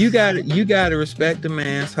 You got to respect a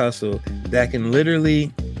man's hustle that can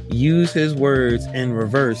literally use his words in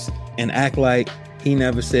reverse and act like he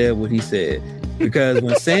never said what he said. Because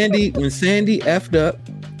when Sandy effed up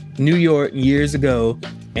New York years ago,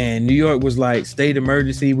 and New York was like, state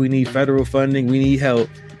emergency, we need federal funding, we need help.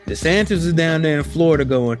 DeSantis is down there in Florida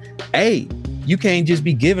going, hey, you can't just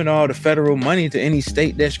be giving all the federal money to any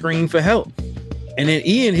state that scream for help. And then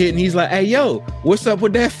Ian hit and he's like, hey, yo, what's up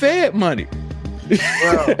with that Fed money?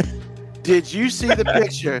 Bro, did you see the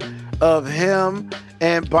picture of him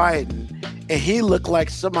and Biden? And he looked like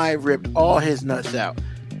somebody ripped all his nuts out.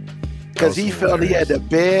 Because That he was felt he had hilarious.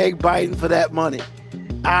 to beg Biden for that money.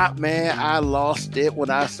 Man, I lost it when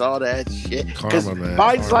I saw that shit. Because Karma, man.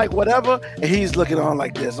 Biden's Karma. like, whatever, and he's looking on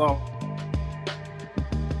like this. Oh,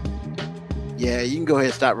 yeah, you can go ahead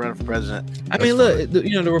and stop running for president. I mean, look,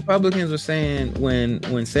 the Republicans were saying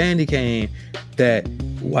when Sandy came that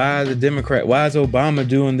why is Obama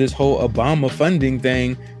doing this whole Obama funding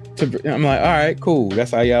thing? I'm like, all right, cool.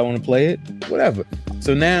 That's how y'all want to play it, whatever.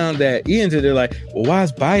 So now that Ian's it, they're like, well, why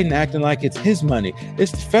is Biden acting like it's his money?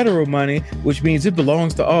 It's the federal money, which means it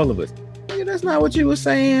belongs to all of us. Yeah, that's not what you were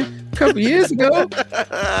saying a couple years ago.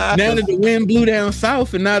 Now that the wind blew down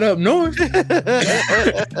south and not up north.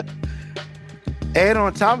 And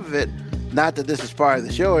on top of it, not that this is part of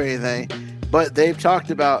the show or anything, but they've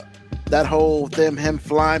talked about that whole thing, him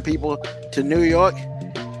flying people to New York.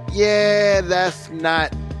 Yeah, that's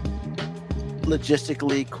not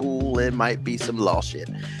logistically cool. It might be some law shit.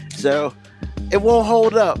 So it won't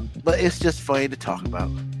hold up, but it's just funny to talk about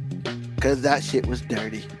because that shit was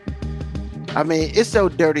dirty. I mean, it's so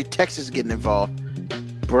dirty, Texas getting involved.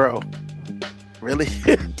 Bro, really?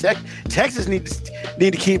 Texas need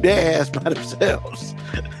to keep their ass by themselves.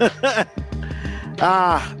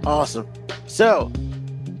 Awesome. So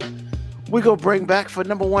we're gonna bring back for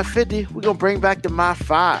number 150. We're gonna bring back the My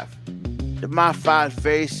Five. The My Five is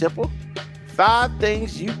very simple. 5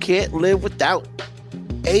 things you can't live without.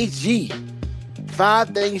 AG. 5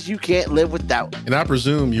 things you can't live without. And I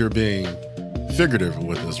presume you're being figurative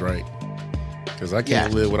with this, right? Because I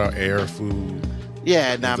can't Yeah. live without air, food.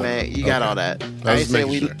 Yeah, nah, Is that- man, you got okay. all that. I I was ain't saying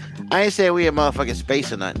making we. sure. I ain't saying we in motherfucking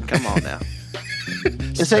space or nothing. Come on now.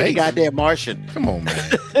 This ain't Space? goddamn Martian. Come on,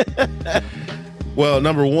 man. Well,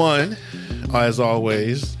 number 1, as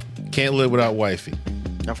always, can't live without wifey.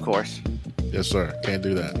 Of course. Yes, sir. Can't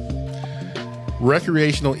do that.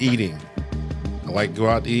 Recreational eating. I like to go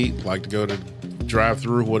out to eat, like to go to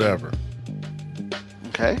drive-through, whatever.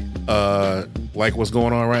 Okay. Like what's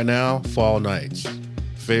going on right now, fall nights.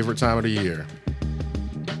 Favorite time of the year.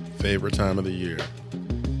 Favorite time of the year.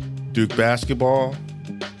 Duke basketball,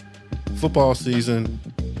 football season,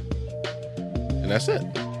 and that's it.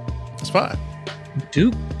 That's 5.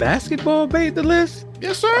 Duke basketball made the list?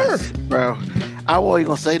 Yes, sir. Bro, I wasn't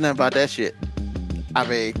gonna say nothing about that shit. I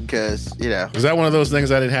mean, because, you know. Is that one of those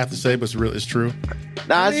things I didn't have to say, but it's true?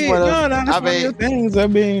 Nah, it's one of those, that's I one of mean, the things. I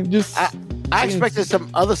mean, just I expected some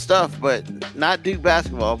other stuff, but not Duke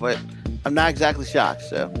basketball, but I'm not exactly shocked,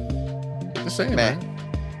 so. Just saying, Man. man.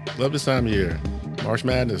 Love this time of year. March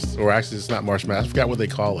Madness. Or actually, it's not March Madness. I forgot what they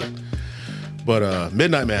call it. But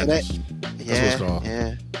Midnight Madness. Yeah, what it's called.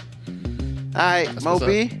 yeah. All right, That's Mo what's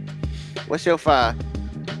B, what's your 5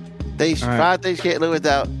 Things, All right. 5 things can't live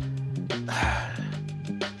without.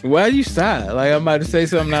 Why you sigh? Like I'm about to say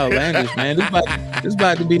something outlandish, man. This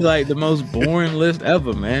about to be like the most boring list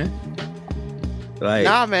ever, man. Like,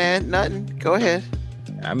 Nah, man, nothing. Go ahead.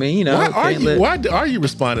 I mean, you know, why are you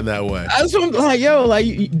responding that way? I was like, yo, like,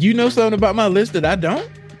 you know something about my list that I don't?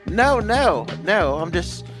 No. I'm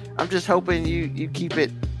just hoping you keep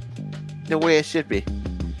it the way it should be.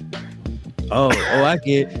 Oh, I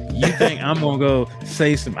get. You think I'm gonna go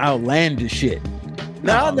say some outlandish shit?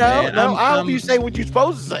 No. man, I hope you say what you're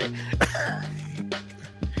supposed to say.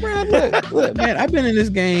 Bro, look, man. I've been in this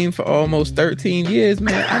game for almost 13 years,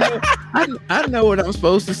 man. I know what I'm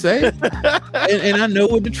supposed to say, and I know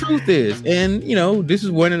what the truth is. And you know, this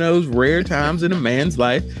is one of those rare times in a man's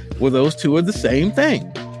life where those two are the same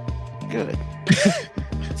thing. Good.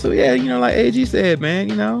 So yeah, you know, like AG said, man,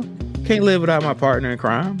 you know, can't live without my partner in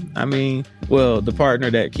crime. I mean, well, the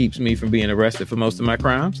partner that keeps me from being arrested for most of my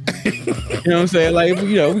crimes. You know what I'm saying? Like,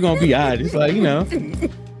 you know, we're gonna be honest, like, you know.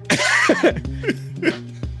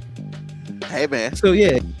 Hey, man. So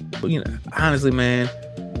yeah, you know, honestly, man,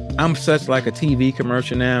 I'm such like a TV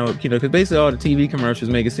commercial now, you know, because basically all the TV commercials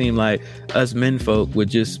make it seem like us men folk would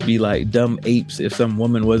just be like dumb apes if some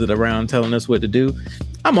woman wasn't around telling us what to do.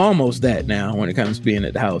 I'm almost that now when it comes to being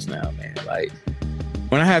at the house now, man. Like,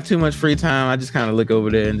 when I have too much free time, I just kind of look over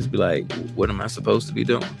there and just be like, what am I supposed to be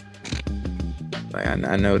doing? Like,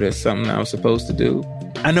 I know there's something I was supposed to do.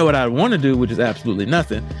 I know what I want to do, which is absolutely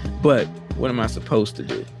nothing, but what am I supposed to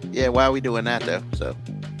do? Yeah, why are we doing that though? So,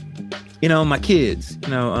 you know, my kids, you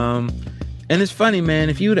know, and it's funny, man,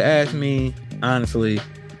 if you would have asked me, honestly,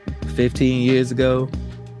 15 years ago,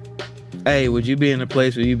 hey, would you be in a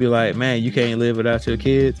place where you'd be like, man, you can't live without your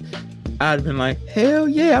kids? I'd have been like, hell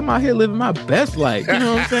yeah, I'm out here living my best life. You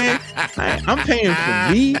know what I'm saying? I'm paying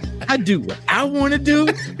for me. I do what I want to do.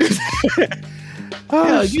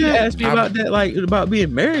 Oh, you asked me about that, like about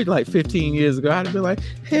being married like 15 years ago. I'd have been like,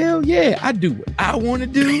 hell yeah, I do what I want to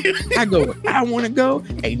do. I go where I want to go.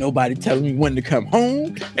 Ain't nobody telling me when to come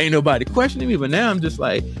home. Ain't nobody questioning me. But now I'm just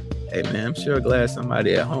like, hey man, I'm sure glad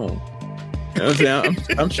somebody at home. You know what I'm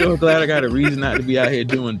saying? I'm sure glad I got a reason not to be out here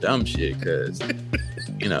doing dumb shit, because,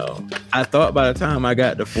 you know, I thought by the time I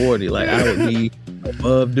got to 40, like I would be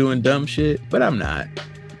above doing dumb shit, but I'm not.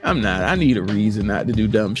 I need a reason not to do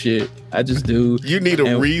dumb shit. I just do. You need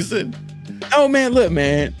a reason? Oh man, look,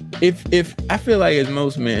 man. If I feel like as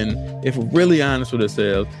most men, if we're really honest with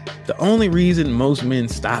ourselves, the only reason most men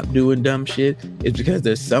stop doing dumb shit is because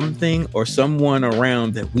there's something or someone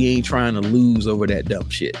around that we ain't trying to lose over that dumb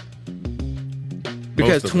shit.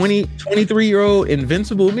 Because 23-year-old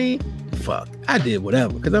invincible me, fuck, I did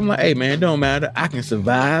whatever. Because I'm like, hey man, it don't matter. I can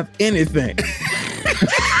survive anything.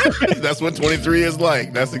 That's what 23 is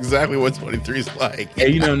like. That's exactly what 23 is like.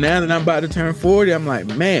 And you know, now that I'm about to turn 40, I'm like,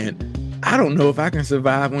 man, I don't know if I can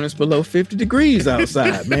survive when it's below 50 degrees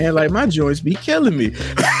outside, man. Like, my joints be killing me.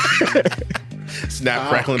 Snap,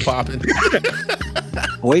 crackling, popping.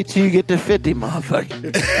 wait till you get to 50, motherfucker.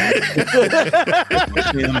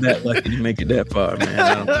 I'm that lucky to make it that far,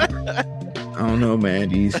 man. I don't know, man.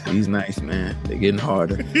 These nice, man. They're getting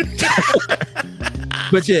harder.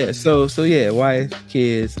 But yeah, so yeah, wife,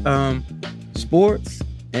 kids, sports,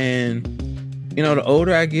 and you know, the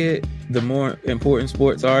older I get, the more important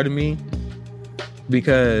sports are to me,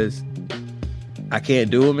 because I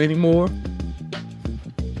can't do them anymore.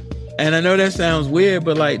 And I know that sounds weird,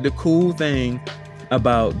 but like the cool thing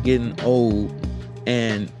about getting old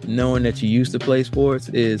and knowing that you used to play sports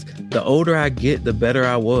is the older I get, the better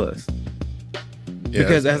I was.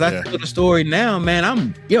 Because as I tell the story now, man, I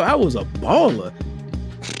was a baller.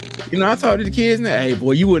 You know, I talk to the kids now, hey,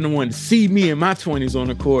 boy, you wouldn't have wanted to see me in my 20s on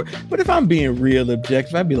the court. But if I'm being real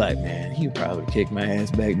objective, I'd be like, man, he probably kicked my ass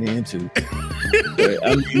back then, too. But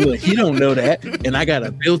I mean, look, he don't know that. And I got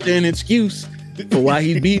a built-in excuse for why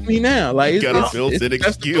he beat me now. Like, it's got a built-in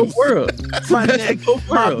excuse. World. My neck,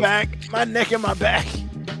 my back, my neck and my back.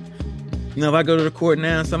 You know, if I go to the court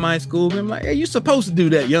now and somebody school me, I'm like, hey, you supposed to do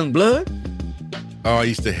that, young blood. Oh, I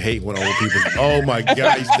used to hate when old people. Oh my God,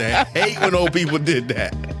 I used to hate when old people did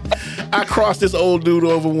that. I crossed this old dude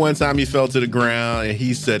over one time. He fell to the ground and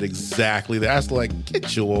he said exactly that. I was like,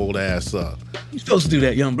 get your old ass up. You supposed to do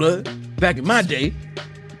that, young blood. Back in my day,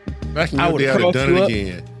 back in your day, I would have done it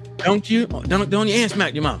again. Don't you and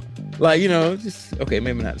smack your mama. Like, you know, just, okay,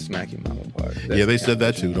 maybe not the smack your mama part. Yeah, they said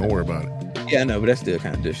that too. Don't worry about it. Yeah, I know, but that's still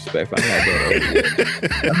kind of disrespectful.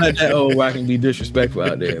 I'm not that old where I can be disrespectful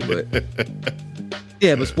out there, but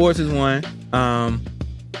yeah, but sports is one.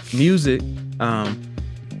 Music,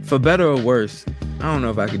 for better or worse, I don't know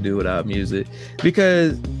if I could do without music,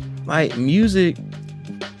 because like music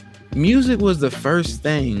was the first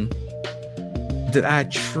thing that I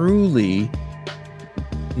truly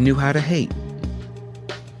knew how to hate.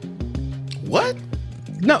 What?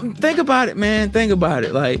 No, think about it, man. Think about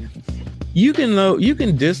it. Like, you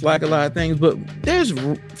can dislike a lot of things, but there's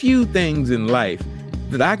few things in life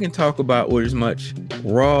that I can talk about with as much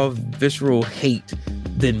raw, visceral hate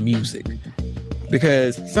than music.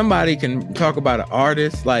 Because somebody can talk about an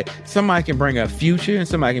artist, like somebody can bring up Future and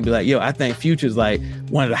somebody can be like, yo, I think Future's like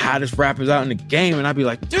one of the hottest rappers out in the game. And I'd be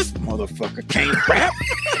like, this motherfucker can't rap.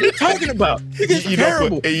 What are you talking about? It's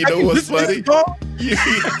terrible. And you know what's funny?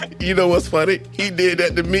 You know what's funny? He did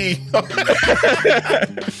that to me.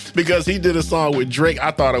 Because he did a song with Drake.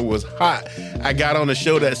 I thought it was hot. I got on the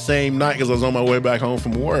show that same night because I was on my way back home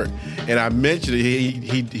from work. And I mentioned it.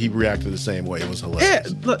 He reacted the same way. It was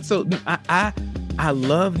hilarious. Yeah, look, so I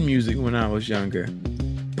loved music when I was younger,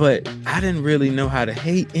 but I didn't really know how to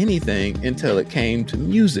hate anything until it came to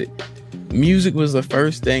music. Music was the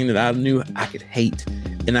first thing that I knew I could hate,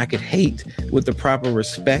 and I could hate with the proper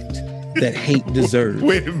respect that hate deserves.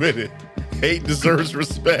 Wait a minute. Hate deserves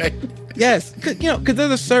respect. Yes, because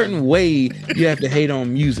there's a certain way you have to hate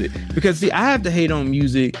on music. Because see, I have to hate on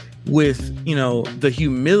music with, the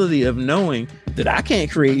humility of knowing that I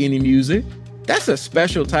can't create any music. That's a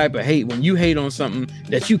special type of hate when you hate on something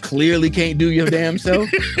that you clearly can't do your damn self,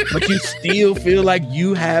 but you still feel like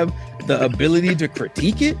you have the ability to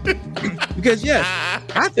critique it. Because yes,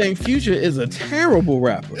 I think Future is a terrible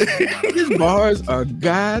rapper. His bars are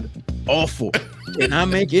god awful. Can I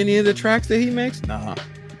make any of the tracks that he makes? Nah,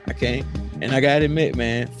 I can't. And I gotta admit,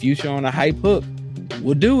 man, Future on a hype hook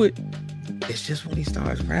will do it. It's just when he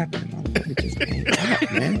starts rapping, he just can't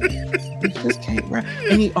rap, man. He just can't rap.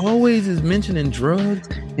 And he always is mentioning drugs,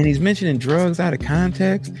 and he's mentioning drugs out of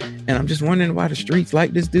context. And I'm just wondering why the streets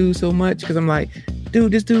like this dude so much. Because I'm like,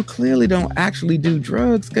 dude, this dude clearly don't actually do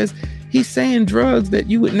drugs, because he's saying drugs that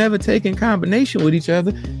you would never take in combination with each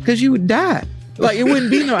other, because you would die. Like, it wouldn't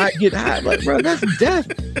be no I get high. Like, bro, that's death.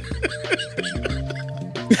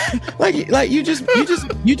 like you just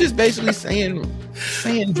basically saying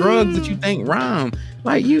drugs that you think rhyme.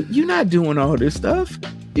 Like, you're not doing all this stuff.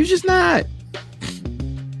 You're just not.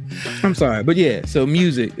 I'm sorry, but yeah, so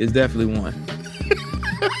music is definitely one.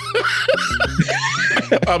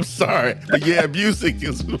 I'm sorry, but yeah, music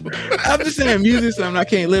is. I'm just saying music is something I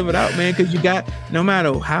can't live without, man, because you got, no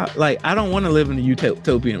matter how, like, I don't want to live in a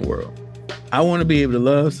utopian world. I want to be able to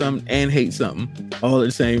love something and hate something all at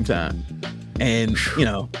the same time. And,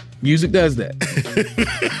 music does that.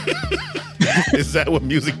 Is that what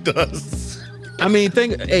music does? I mean,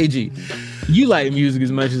 AG, you like music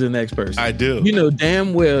as much as the next person. I do. You know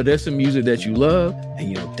damn well there's some music that you love, and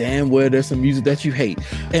you know damn well there's some music that you hate.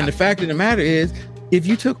 And the fact of the matter is, if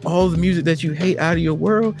you took all the music that you hate out of your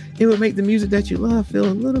world, it would make the music that you love feel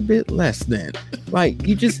a little bit less than. Like,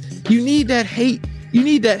 you need that hate. You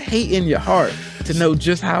need that hate in your heart to know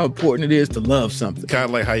just how important it is to love something. Kind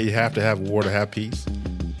of like how you have to have war to have peace.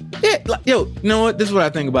 Yeah, like, yo, you know what? This is what I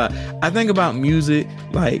think about. I think about music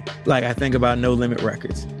like I think about No Limit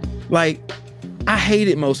Records. Like, I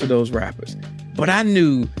hated most of those rappers, but I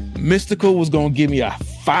knew Mystical was gonna give me a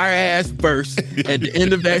fire-ass verse at the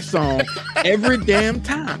end of that song every damn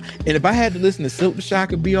time. And if I had to listen to Silk the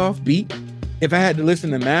Shocker be off beat, if I had to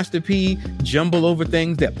listen to Master P jumble over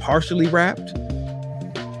things that partially rapped,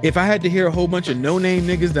 if I had to hear a whole bunch of no-name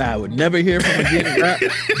niggas that I would never hear from again in rap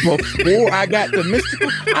before I got to Mystical,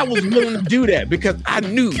 I was willing to do that because I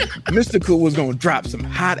knew Mystical was gonna drop some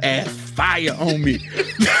hot-ass fire on me.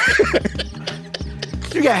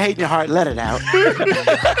 You got hate in your heart, let it out.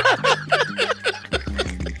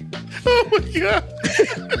 Oh my God.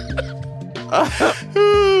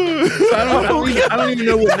 So I don't even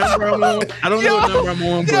know what number I'm on. I don't know what number I'm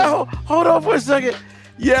on. Yo, hold on for a second.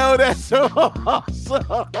 Yo, that's so awesome.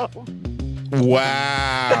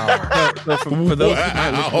 Wow. So for those who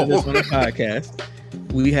might listen to this on the podcast,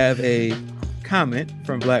 we have a comment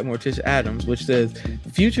from Black Morticia Adams, which says,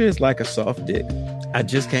 Future is like a soft dick. I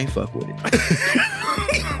just can't fuck with it.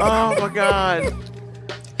 Oh my God.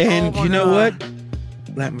 And Oh my you know God.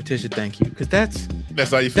 what? Black Morticia, thank you. Because that's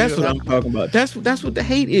how you feel. that's what I'm talking about. That's what the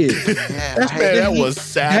hate is. Yeah, That's I Man, hate that it. was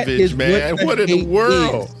savage, is man. what What in the hate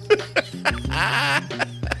world?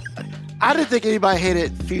 I didn't think anybody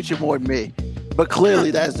hated Future more than me, but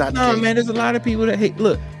clearly that's not the No, case. man, there's a lot of people that hate.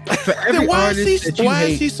 Look, for every Then why artist that you is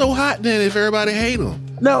hate, he so hot then if everybody hate him?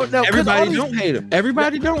 No, 'cause all everybody these- don't hate him.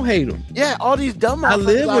 Everybody don't hate him. Yeah, all these dumb I motherfuckers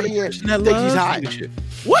live out with a here person that think he's loves hot. Future.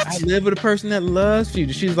 What? I live with a person that loves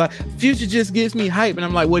Future. She's like, Future just gets me hype, and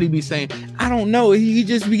I'm like, what he be saying? I don't know. He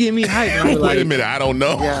just be getting me hype. And I'm like, Wait a minute, I don't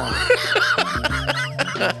know. Yeah.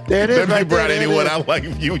 There it is. Have you Right brought there, anyone there it out like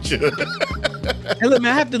Future? Hey, look,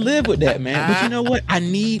 man, I have to live with that, man. But you know what? I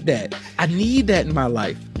need that. I need that in my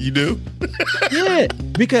life. You do? Yeah,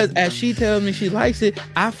 because as she tells me she likes it,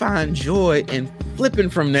 I find joy in flipping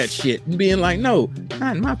from that shit and being like, no,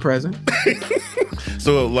 not in my present.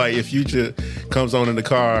 So, like, if Future comes on in the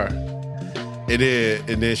car and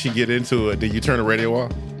then she get into it, then you turn the radio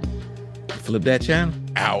off? Flip that channel.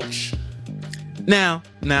 Ouch. Now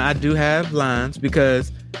I do have lines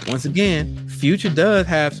because, once again, Future does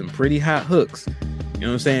have some pretty hot hooks. You know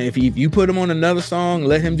what I'm saying? If you put him on another song,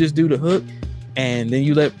 let him just do the hook, and then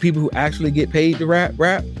you let people who actually get paid to rap,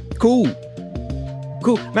 cool.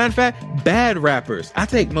 Matter of fact, bad rappers. I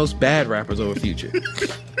take most bad rappers over Future.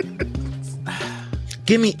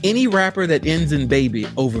 Give me any rapper that ends in baby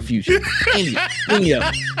over Future. Any of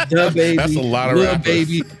them. The Baby, That's a lot of Lil rappers.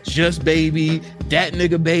 Baby, Just Baby, That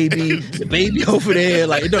Nigga Baby, the baby over there.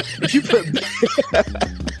 Like, if you put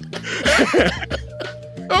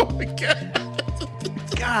Oh my God.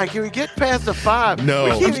 God, can we get past the 5? No.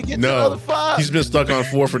 We can't even get to another 5. He's been stuck on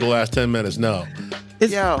 4 for the last 10 minutes. No.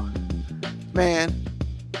 Yo, man.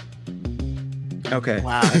 Okay.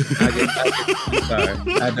 Wow. I'm sorry.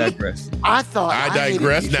 I digress. I thought I hated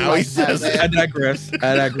digress. Future Now like he that, says man. I digress. The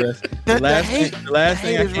The hate- last the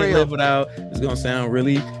thing hate I is can't real. live without is gonna sound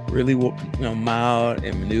really, really, mild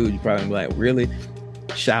and minute. You probably be like, really?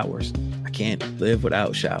 Showers. I can't live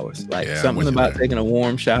without showers. Like, Yeah, I'm something with you about there. taking a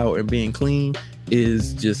warm shower and being clean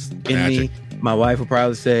is just in Magic. me. My wife will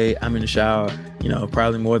probably say I'm in the shower,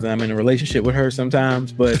 probably more than I'm in a relationship with her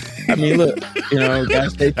sometimes. But I mean, look, gotta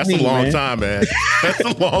stay That's clean, a long man. time, man. That's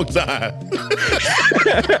a long time.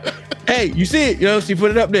 Hey, you see it? She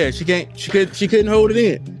put it up there. She couldn't hold it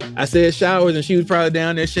in. I said showers, and she was probably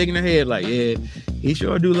down there shaking her head like, yeah, he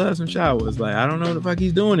sure do love some showers. Like, I don't know what the fuck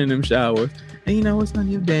he's doing in them showers. And it's none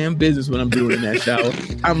of your damn business what I'm doing in that shower.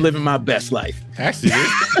 I'm living my best life. Actually,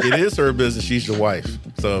 it is her business. She's your wife.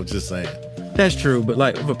 So I'm just saying. That's true, but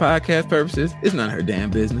like for podcast purposes, it's none of her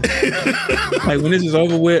damn business. Like, when this is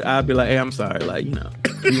over with, I'll be like, hey, I'm sorry. Like, you want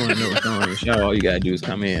to know what's going on in the shower, all you gotta do is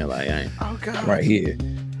come in. Like, I ain't Oh, God. right here.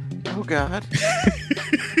 Oh, God.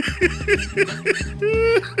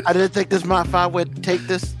 I didn't think this Mod 5 would take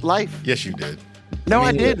this life. Yes, you did. No,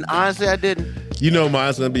 I mean, didn't. Honestly, I didn't. You know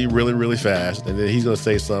mine's going to be really, really fast. And then he's going to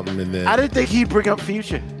say something. And then, I didn't think he'd bring up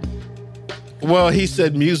Future. well, he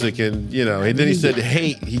said music and, and then he said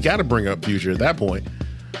hate. He got to bring up Future at that point.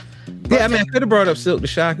 Yeah, I mean, I could have brought up Silk the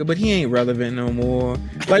Shocker, but he ain't relevant no more.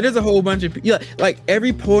 Like, there's a whole bunch of like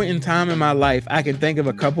every point in time in my life, I can think of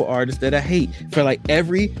a couple artists that I hate. For like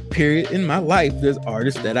every period in my life, there's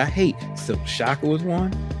artists that I hate. Silk the Shocker was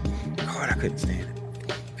one. God, I couldn't stand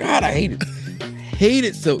it. God, I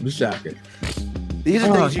hated Silk the Shocker. These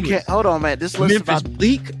are Oh, things you can't. Hold on, man. This list Memphis about.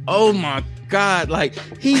 Bleak. Oh my God! Like,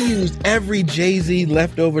 he used every Jay-Z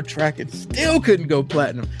leftover track and still couldn't go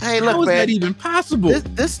platinum. Hey, look, How is man. that even possible?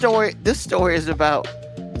 This story is about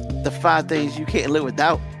the 5 things you can't live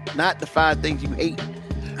without, not the 5 things you hate.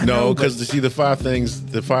 No, because the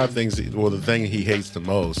thing he hates the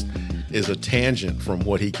most is a tangent from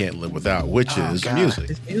what he can't live without, which Oh, is God. music.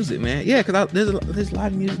 It's music, man. Yeah, because there's a lot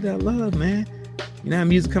of music that I love, man. How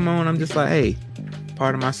music come on, I'm just like, hey,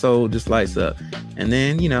 part of my soul just lights up. And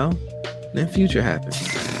then, then Future happens.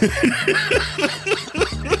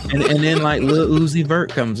 and then like Lil Uzi Vert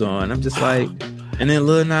comes on. I'm just like, and then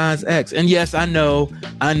Lil Nas X. And yes, I know,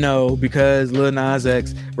 because Lil Nas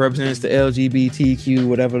X represents the LGBTQ,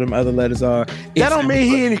 whatever them other letters are. That don't mean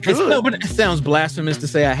he ain't good. No, but it sounds blasphemous to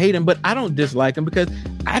say I hate him, but I don't dislike him because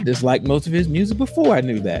I disliked most of his music before I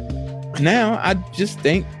knew that. Now I just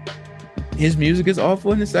think his music is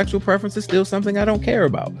awful and his sexual preference is still something I don't care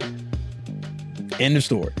about. End of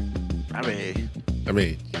story. I mean,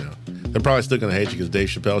 They're probably still going to hate you because Dave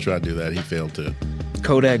Chappelle tried to do that. He failed too.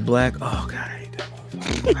 Kodak Black. Oh, God, I hate that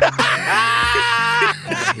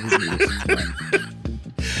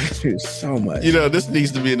motherfucker. Dude, so much. This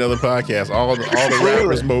needs to be another podcast. All the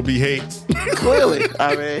rappers Moby hates. clearly.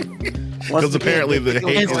 I mean, Because apparently the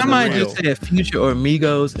hate And is somebody real. just said Future or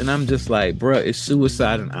Migos, and I'm just like, bruh, is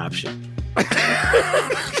suicide an option?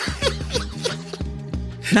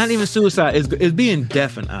 Not even suicide. Is being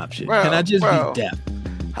deaf an option? Bro, Can I just bro. be deaf?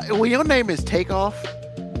 when your name is Takeoff,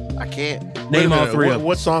 I can't. Wait a Name all minute, three what, of them.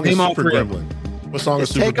 what song Name is all Super three of them. Gremlin? What song It's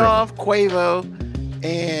is Super Takeoff, Quavo,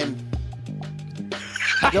 and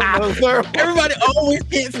I don't know the third one. Everybody always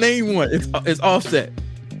can't name one. It's Offset.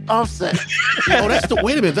 Offset. Gremlin? Oh, that's the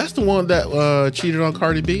wait a minute. That's the one that cheated on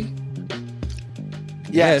Cardi B.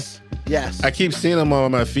 Yes. Yes. I keep seeing him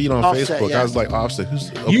on my feed on Offset, Facebook. yeah. I was like, Offset.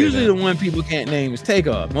 Who's okay, Usually then. the one people can't name is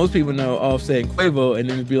Takeoff. Most people know Offset and Quavo, and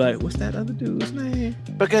then it'd be like, what's that other dude's name?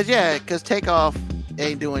 Because Takeoff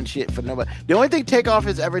ain't doing shit for nobody. The only thing Takeoff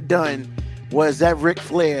has ever done was that Ric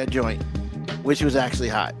Flair joint, which was actually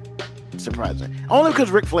hot. Surprising. Only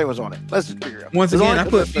because Ric Flair was on it. Let's just figure it out. Once again, I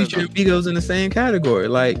put Future and Migos in the same category.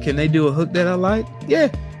 Like, can they do a hook that I like? Yeah.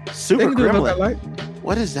 Super They can do a hook I Gremlin. like.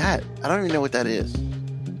 What is that? I don't even know what that is.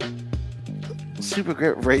 Super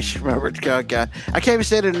Gremlin. Rage, remember? God. I can't even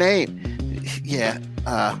say their name. Yeah.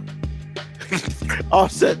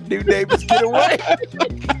 Offset, new name is Get Away.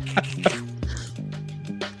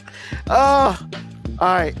 Oh,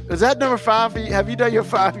 all right. Was that number 5 for you? Have you done your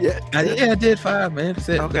 5 yet? I did 5, man.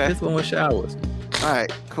 The Okay. 5th one was Showers. All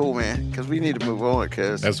right, cool, man. Because we need to move on.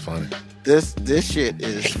 Because That's funny. this shit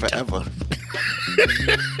is forever.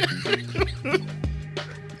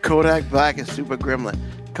 Kodak Black and Super Gremlin.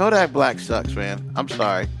 Kodak Black sucks, man. I'm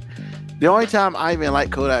sorry. The only time I even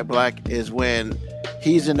like Kodak Black is when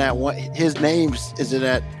he's in that one. His name is in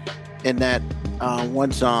that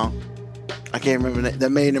one song. I can't remember the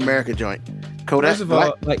Made in America joint. Kodak First of Black.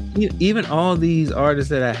 all, like even all these artists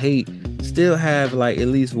that I hate still have like at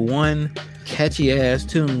least one catchy ass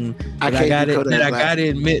tune that I gotta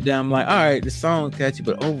admit that I'm like, all right, the song's catchy,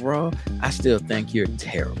 but overall, I still think you're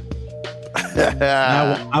terrible. And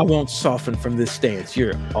I won't soften from this stance.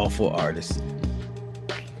 You're an awful artist.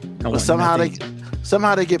 Well, somehow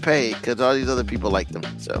they get paid because all these other people like them.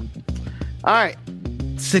 So, all right.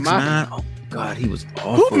 6ix9ine. Oh God, he was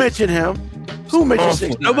awful. Who mentioned him? Who mentioned Awful.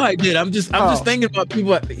 6ix9ine? Nobody did. I'm just thinking about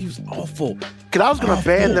people. He was awful. Because I was going to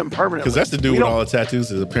ban them permanently. Because that's the dude with all the tattoos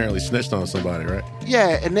that apparently snitched on somebody, right?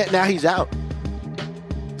 Yeah, and now he's out.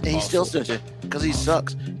 And he's still snitching because he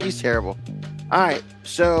sucks. He's terrible. All right,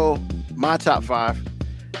 so my top 5.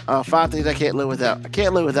 5 things I can't live without. I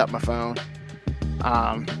can't live without my phone.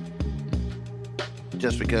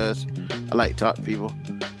 Just because I like to talk to people.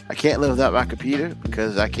 I can't live without my computer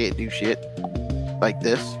because I can't do shit like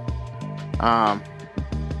this. I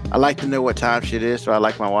like to know what time shit is, so I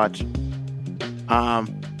like my watch. I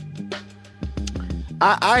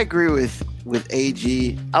agree with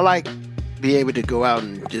AG. I like being able to go out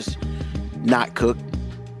and just not cook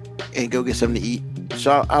and go get something to eat.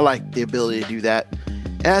 So I like the ability to do that.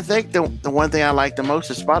 And I think the one thing I like the most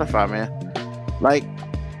is Spotify, man. Like,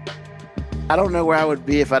 I don't know where I would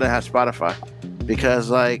be if I didn't have Spotify. Because,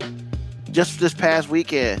 like, just this past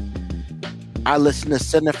weekend, I listened to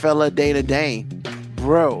Cinefella Dana Dane.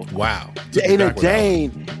 Bro. Wow. Dana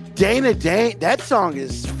Dane, that song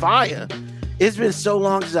is fire. It's been so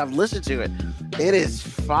long since I've listened to it. It is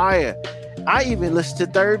fire. I even listened to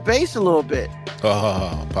Third Base a little bit.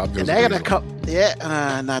 Oh, Pop Goes And I got a Weasel. couple.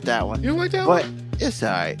 Yeah, not that one. You don't like that But one? it's all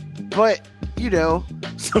right. But, you know,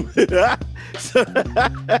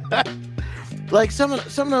 like some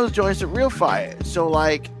of those joints are real fire. So,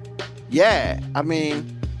 like, yeah, I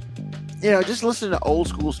mean, you know, just listening to old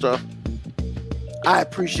school stuff. I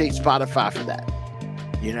appreciate Spotify for that,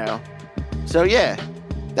 you know? So, yeah,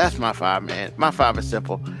 that's my 5, man. My 5 is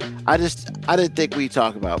simple. I didn't think we'd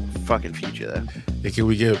talk about fucking Future, though. Hey, can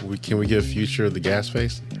we give Future the gas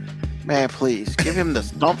face? Man, please, give him the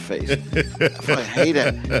stump face. I fucking hate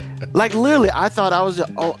it. Like, literally, I thought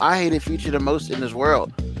I hated Future the most in this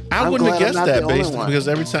world. I I'm wouldn't have glad I'm guessed not that the only based one. because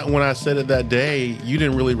every time when I said it that day, you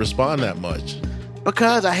didn't really respond that much.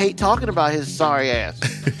 Because I hate talking about his sorry ass.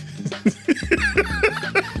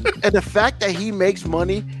 And the fact that he makes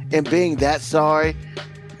money and being that sorry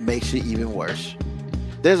makes it even worse.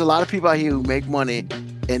 There's a lot of people out here who make money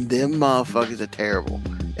and them motherfuckers are terrible.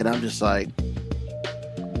 And I'm just like,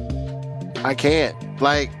 I can't.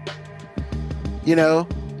 Like, you know,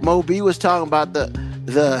 Mo B was talking about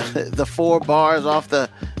the 4 bars off the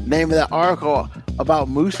name of that article about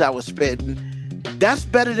Moose I was spitting. That's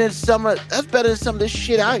better than some of this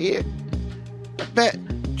shit out here.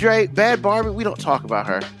 Bad Barbie, we don't talk about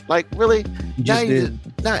her. Like, really? You just did.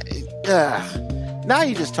 Now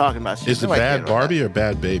you're just talking about shit. Is it Nobody cares Bad about Barbie or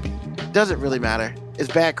Bad Baby? that. Doesn't really matter.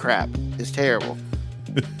 It's bad crap. It's terrible.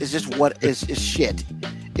 It's just it's shit.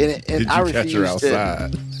 And Did you I catch her refuse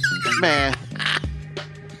outside? man.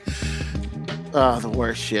 Oh, the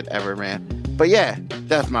worst shit ever, man. But yeah,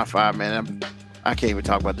 that's my 5, man. I can't even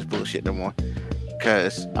talk about this bullshit no more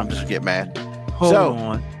because I'm just gonna get mad. Hold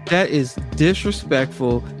on. That is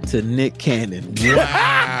disrespectful to Nick Cannon.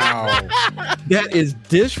 Wow. That is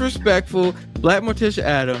disrespectful. Black Morticia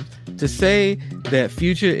Adams, to say that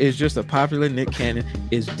Future is just a popular Nick Cannon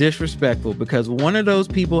is disrespectful because one of those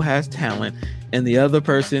people has talent and the other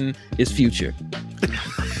person is Future.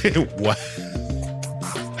 What?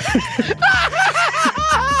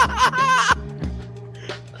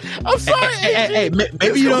 I'm sorry. Hey,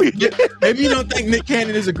 maybe you don't think Nick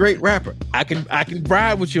Cannon is a great rapper. I can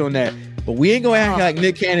ride with you on that. But we ain't gonna act like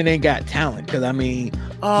Nick Cannon ain't got talent. Because I mean,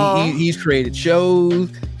 he's created shows.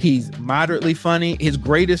 He's moderately funny. His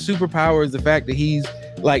greatest superpower is the fact that he's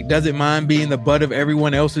like doesn't mind being the butt of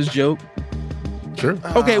everyone else's joke. Sure.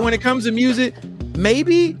 Okay, when it comes to music,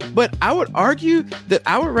 maybe, but I would argue that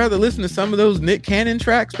I would rather listen to some of those Nick Cannon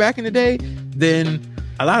tracks back in the day than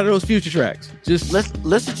a lot of those Future tracks. Just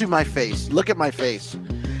listen to my face. Look at my face.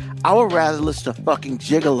 I would rather listen to fucking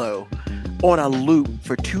Gigolo on a loop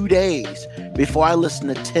for 2 days before I listen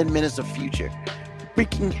to 10 minutes of Future.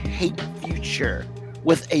 Freaking hate Future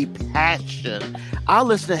with a passion. I'll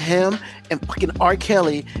listen to him and fucking R.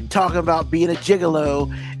 Kelly talking about being a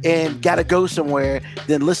gigolo and gotta go somewhere,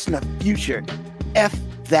 then listen to Future. F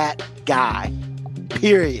that guy.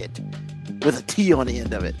 Period. With a T on the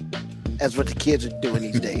end of it. That's what the kids are doing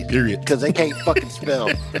these days. Period. Because they can't fucking spell.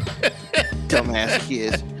 Dumbass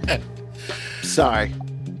kids. Sorry.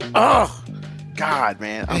 Oh, God,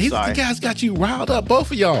 man. I'm sorry. The guy's got you riled up,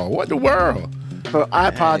 both of y'all. What in the world? But I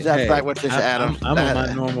apologize, Blackwood Adam. I'm on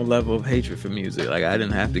my normal level of hatred for music. Like, I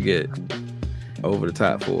didn't have to get over the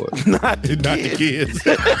top for it. Not the kids.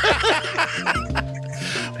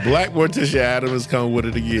 Black Morticia Adams is coming with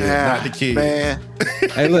it again. Not the kids. Man.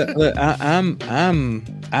 Hey, look.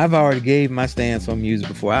 I've already gave my stance on music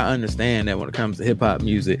before. I understand that when it comes to hip hop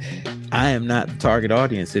music, I am not the target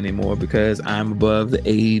audience anymore because I'm above the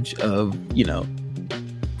age of,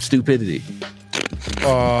 stupidity.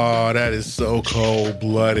 Oh, that is so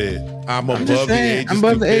cold-blooded. I'm above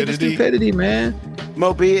the age of stupidity, man.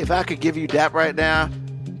 Moby, if I could give you that right now,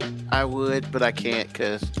 I would, but I can't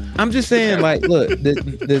because I'm just saying, like, look,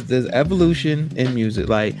 there's evolution in music.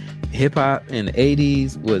 Like, hip-hop in the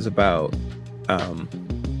 80s was about,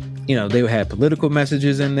 they had political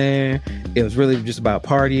messages in there. It was really just about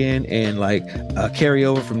partying and like a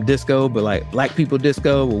carryover from disco, but like black people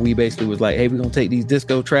disco, where we basically was like, hey, we're gonna take these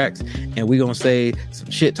disco tracks and we're gonna say some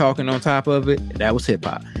shit talking on top of it. That was hip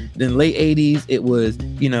hop. Then late 80s, it was,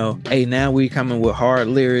 hey, now we coming with hard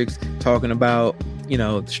lyrics talking about,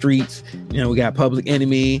 the streets. We got Public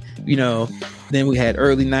Enemy, then we had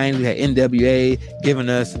early 90s, we had NWA giving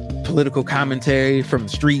us political commentary from the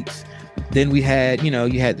streets. Then we had,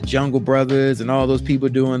 you had the Jungle Brothers and all those people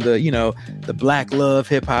doing the black love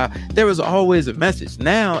hip hop. There was always a message.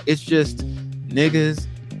 Now it's just niggas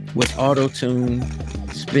with auto-tune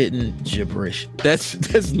spitting gibberish.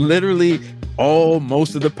 That's literally all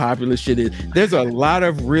most of the popular shit is. There's a lot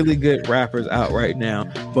of really good rappers out right now,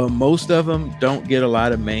 but most of them don't get a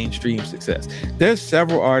lot of mainstream success. There's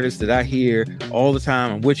several artists that I hear all the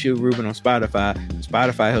time. I'm with you, Ruben, on Spotify.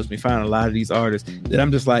 Spotify helps me find a lot of these artists that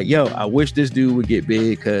I'm just like, yo, I wish this dude would get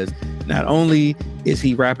big, because not only is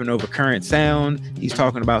he rapping over current sound, he's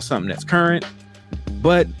talking about something that's current,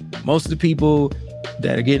 but most of the people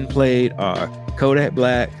that are getting played are Kodak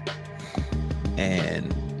Black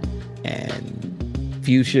and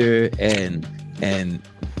Future and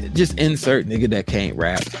just insert nigga that can't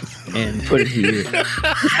rap and put it here.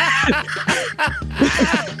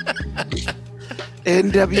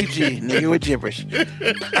 NWG, nigga with gibberish.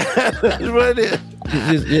 That's what it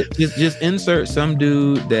is. Just insert some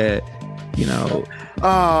dude that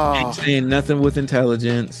ain't saying nothing with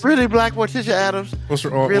intelligence. Really, Black Morticia Adams? What's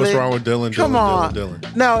wrong with Dylan? Come on.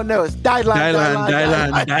 Dylan. No, it's Dylan.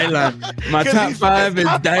 My top 5 is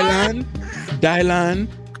Dylan.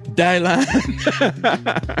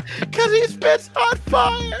 Because he spits hot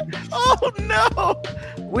fire. Oh no.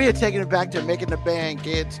 We are taking it back to making the band,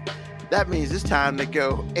 kids. That means it's time to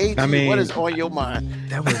go. AG, what is on your mind?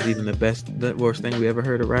 That wasn't even the worst thing we ever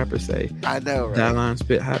heard a rapper say. I know, right? Dylan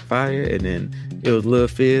spit hot fire, and then it was Lil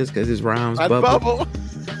Fizz because his rhymes bubble.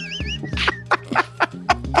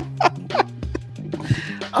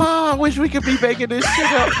 Oh, I wish we could be making this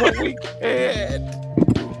shit up, but we can't.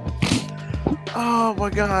 Oh my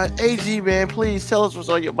God, AG, man, please tell us what's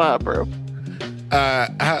on your mind, bro. I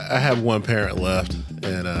have one parent left,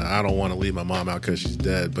 and I don't want to leave my mom out because she's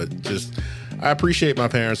dead, but I appreciate my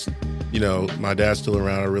parents. My dad's still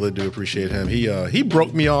around. I really do appreciate him. He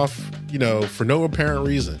broke me off, for no apparent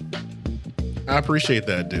reason. I appreciate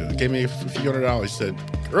that, dude. Gave me a few $100. He said,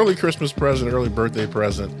 early Christmas present, early birthday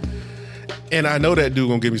present. And I know that dude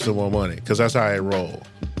gonna give me some more money, because that's how I roll.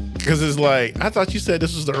 Because it's like, I thought you said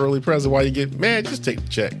this was the early present. Why you get, man, just take the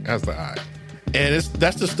check. I was like, all right. And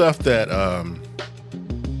that's the stuff that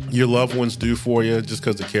your loved ones do for you just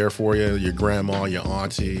because they care for you. Your grandma, your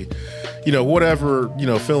auntie, whatever,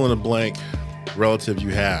 fill in the blank relative you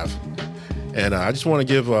have. And I just want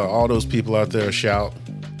to give all those people out there a shout.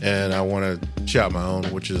 And I want to shout my own,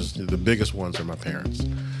 which is the biggest ones are my parents.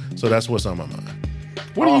 So that's what's on my mind.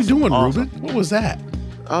 What are you doing, Ruben? What was that?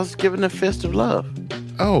 I was giving a fist of love.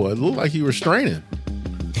 Oh, it looked like you were straining.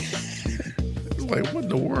 It's like, what in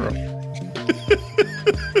the world?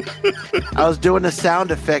 I was doing the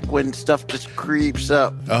sound effect when stuff just creeps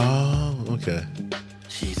up. Oh, okay.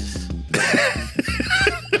 Jesus.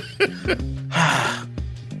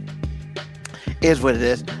 Is what it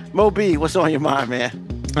is. Mo B, what's on your mind, man?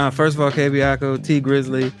 First of all, KBIACO, T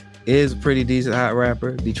Grizzly is a pretty decent hot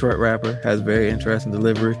rapper, Detroit rapper, has very interesting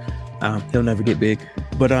delivery. He'll never get big,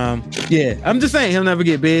 but yeah, I'm just saying he'll never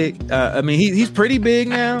get big. I mean, he's pretty big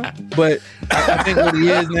now, but I think what he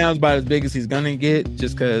is now is about as big as he's gonna get.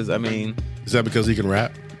 Just because, I mean, is that because he can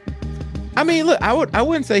rap? I mean, look, I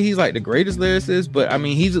wouldn't say he's like the greatest lyricist, but I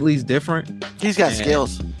mean, he's at least different. He's got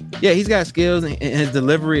skills. Yeah, he's got skills, and his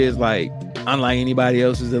delivery is like unlike anybody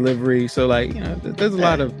else's delivery. So like, you know, there's a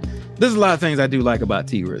lot of things I do like about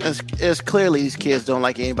T Grizzly. It's clearly these kids don't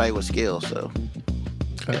like anybody with skills. So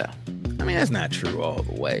yeah. I mean, that's not true all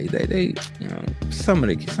the way. They you know, some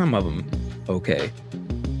of them okay.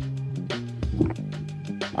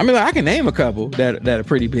 I mean, like, I can name a couple that are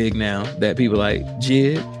pretty big now that people like.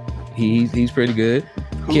 Jid, he's pretty good.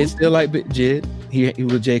 Kids still like Jid. He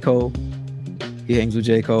with J. Cole. He hangs with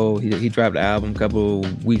J. Cole. He dropped an album a couple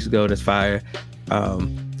weeks ago that's fire.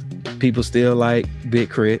 People still like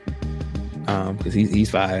Big Crit because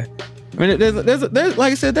he's fire. I mean, there's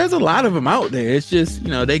like I said, there's a lot of them out there. It's just, you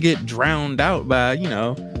know, they get drowned out by, you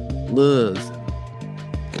know, Lils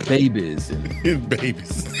and babies and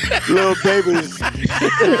Babies. Little babies.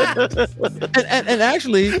 and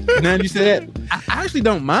actually, now you said that, I actually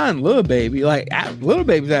don't mind Lil Baby. Like, Lil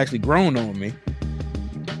Baby's actually grown on me.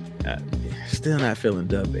 Still not feeling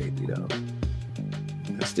Dub Baby though.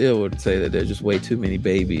 I still would say that there's just way too many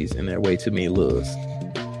babies and there are way too many Lils.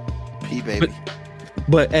 P baby.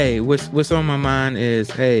 But hey, what's on my mind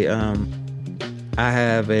is, hey, I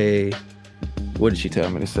have a. What did she tell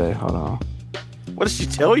me to say? Hold on. What did she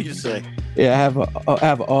tell you to say? Yeah, I have an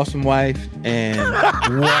awesome wife and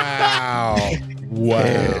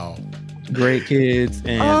Wow. great kids,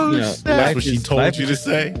 and Oh, you know, snap. That's what she told you to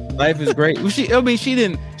say? Life is great. Well, she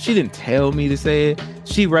didn't tell me to say it.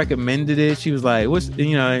 She recommended it. She was like, "What's,"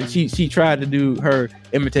 you know, and she tried to do her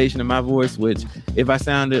imitation of my voice, which if I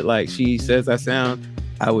sounded like she says I sound,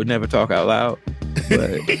 I would never talk out loud.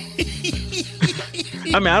 But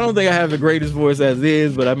I mean, I don't think I have the greatest voice as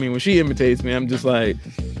is, but I mean, when she imitates me, I'm just like,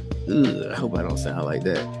 ugh, I hope I don't sound like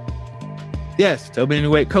that. Yes, so but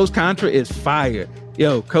anyway, Coast Contra is fire.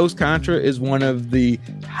 Yo, Coast Contra is one of the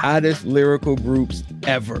hottest lyrical groups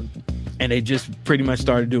ever. And they just pretty much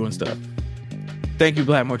started doing stuff. Thank you,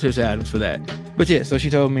 Black Morticia Adams, for that. But yeah, so she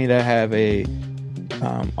told me that I have a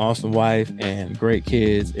awesome wife and great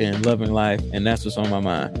kids and loving life, and that's what's on my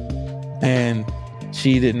mind. And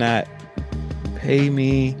she did not pay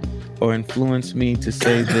me or influence me to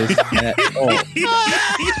say this at all.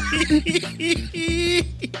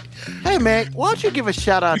 Hey man, why don't you give a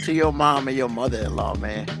shout out to your mom and your mother-in-law,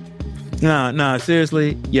 man? Nah,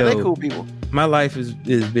 seriously, yo, They cool people. my life has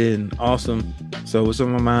been awesome. So what's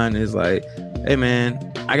on my mind is like, hey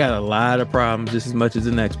man, I got a lot of problems just as much as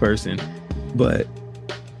the next person, but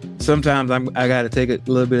sometimes I got to take a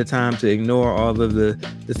little bit of time to ignore all of the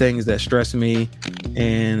things that stress me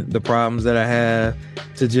and the problems that I have,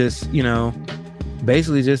 to just, you know,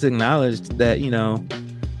 basically just acknowledge that, you know,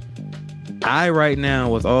 I right now,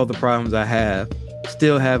 with all the problems I have,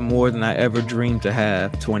 still have more than I ever dreamed to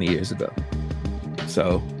have 20 years ago.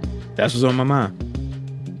 So that's what's on my mind.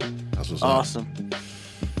 That's what's Awesome.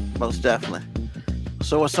 Most definitely.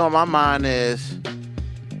 So what's on my mind is,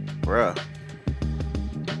 bruh,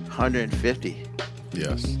 150.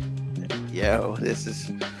 Yes. Yo, this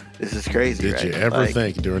is crazy. Did right? you ever Like,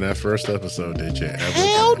 think during that first episode, did you ever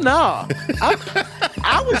hell think? no.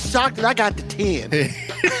 I was shocked that I got to 10.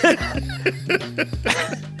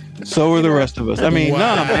 So were the rest of us. I mean,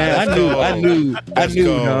 Wow. nah, man. I knew. Let's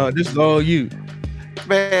go. No, this is all you.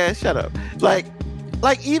 Man, shut up. Like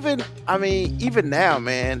even now,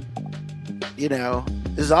 man, you know,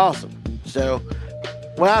 this is awesome. So,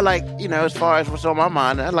 well, I like, you know, as far as what's on my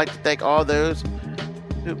mind, I'd like to thank all those.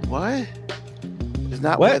 Dude, what? It's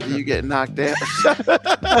not What? whether you get knocked down.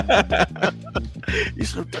 You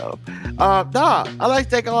so dumb. Nah, I like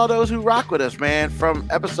to thank all those who rock with us, man, from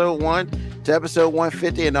episode 1 to episode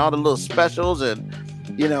 150 and all the little specials and,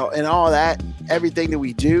 you know, and all that, everything that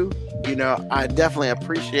we do. You know, I definitely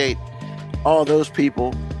appreciate all those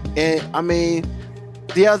people. And I mean,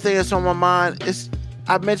 the other thing that's on my mind is,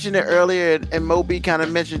 I mentioned it earlier, and Moby kind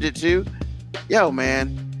of mentioned it too. Yo,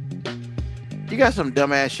 man, you got some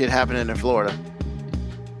dumbass shit happening in Florida.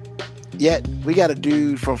 Yet we got a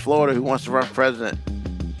dude from Florida who wants to run for president.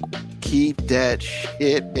 Keep that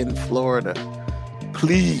shit in Florida.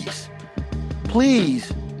 please,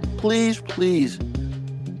 please, please, please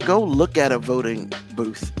go look at a voting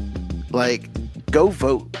booth. Like, go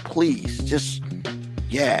vote, please. Just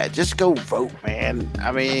go vote, man.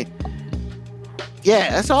 I mean,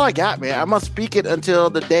 yeah, that's all I got, man. I'm gonna speak it until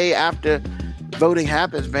the day after voting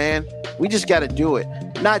happens, man. We just got to do it.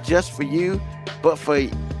 Not just for you, but for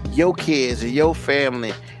your kids and your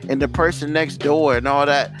family and the person next door and all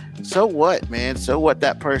that. So what, man? So what?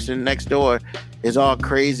 That person next door is all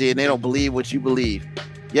crazy and they don't believe what you believe.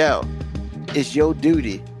 Yo, it's your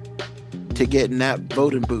duty to get in that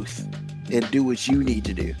voting booth and do what you need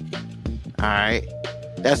to do. All right?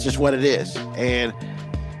 That's just what it is. And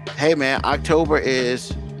hey, man, October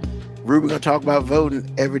is, Ruben gonna talk about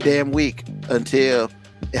voting every damn week until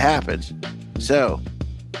it happens. So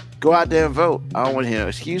go out there and vote. I don't want to hear no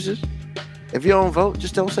excuses. If you don't vote,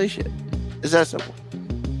 just don't say shit. It's that simple.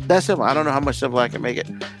 That's simple. I don't know how much simple I can make it,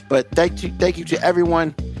 but thank you to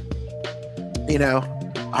everyone.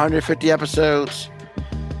 150 episodes.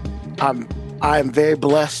 I am very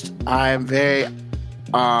blessed. I am very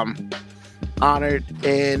honored,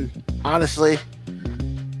 and honestly,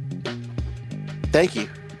 thank you.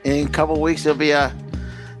 In a couple of weeks, it'll be a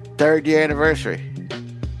 3rd year anniversary.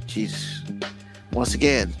 Jesus. Once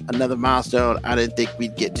again, another milestone I didn't think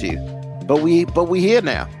we'd get to. But we here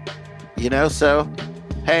now. So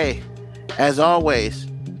hey, as always,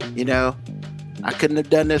 I couldn't have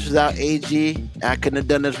done this without AG. I couldn't have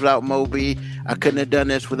done this without Moby. I couldn't have done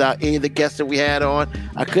this without any of the guests that we had on.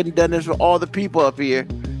 I couldn't have done this with all the people up here,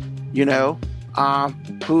 who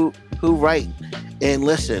write and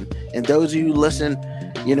listen. And those of you who listen,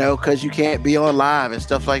 because you can't be on live and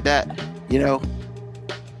stuff like that,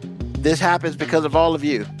 this happens because of all of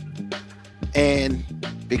you. And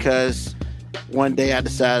because one day I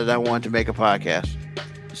decided I wanted to make a podcast.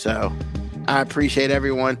 So I appreciate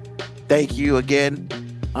everyone. Thank you again.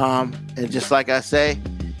 And just like I say,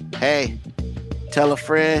 hey, tell a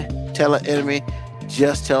friend, tell an enemy,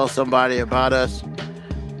 just tell somebody about us.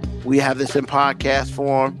 We have this in podcast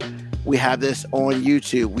form. We have this on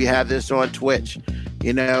YouTube. We have this on Twitch.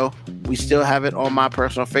 We still have it on my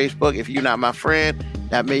personal Facebook. If you're not my friend,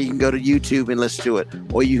 that means you can go to YouTube and listen to it.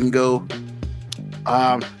 Or you can go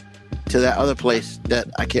to that other place that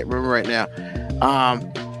I can't remember right now.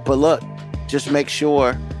 But look, just make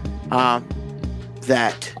sure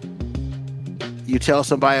that you tell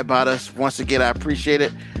somebody about us. Once again, I appreciate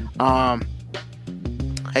it.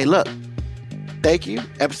 Hey, look, thank you.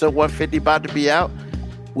 Episode 150 about to be out.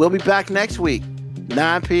 We'll be back next week,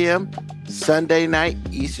 9 p.m. Sunday night,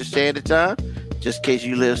 Eastern Standard Time, just in case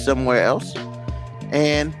you live somewhere else.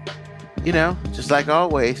 And, just like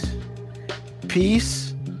always,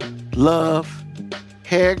 peace, love,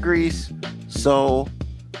 hair grease, soul,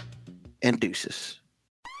 and deuces.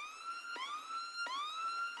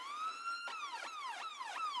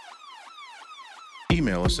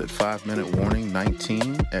 Email us at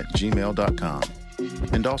 5minutewarning19@gmail.com.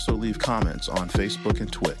 And also leave comments on Facebook and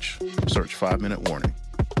Twitch. Search 5 Minute Warning.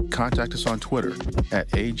 Contact us on Twitter at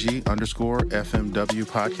AG_FMW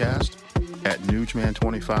Podcast, at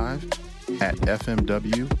Newsman25, at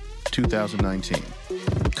FMW 2019.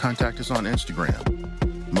 Contact us on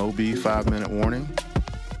Instagram, Moby 5 Minute Warning,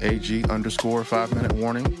 AG_5 Minute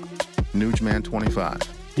Warning, Newsman25.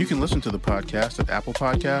 You can listen to the podcast at Apple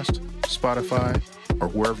Podcast, Spotify, or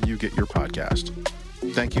wherever you get your podcast.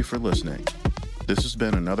 Thank you for listening. This has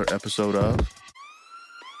been another episode of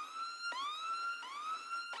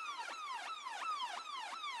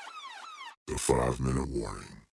The 5 Minute Warning.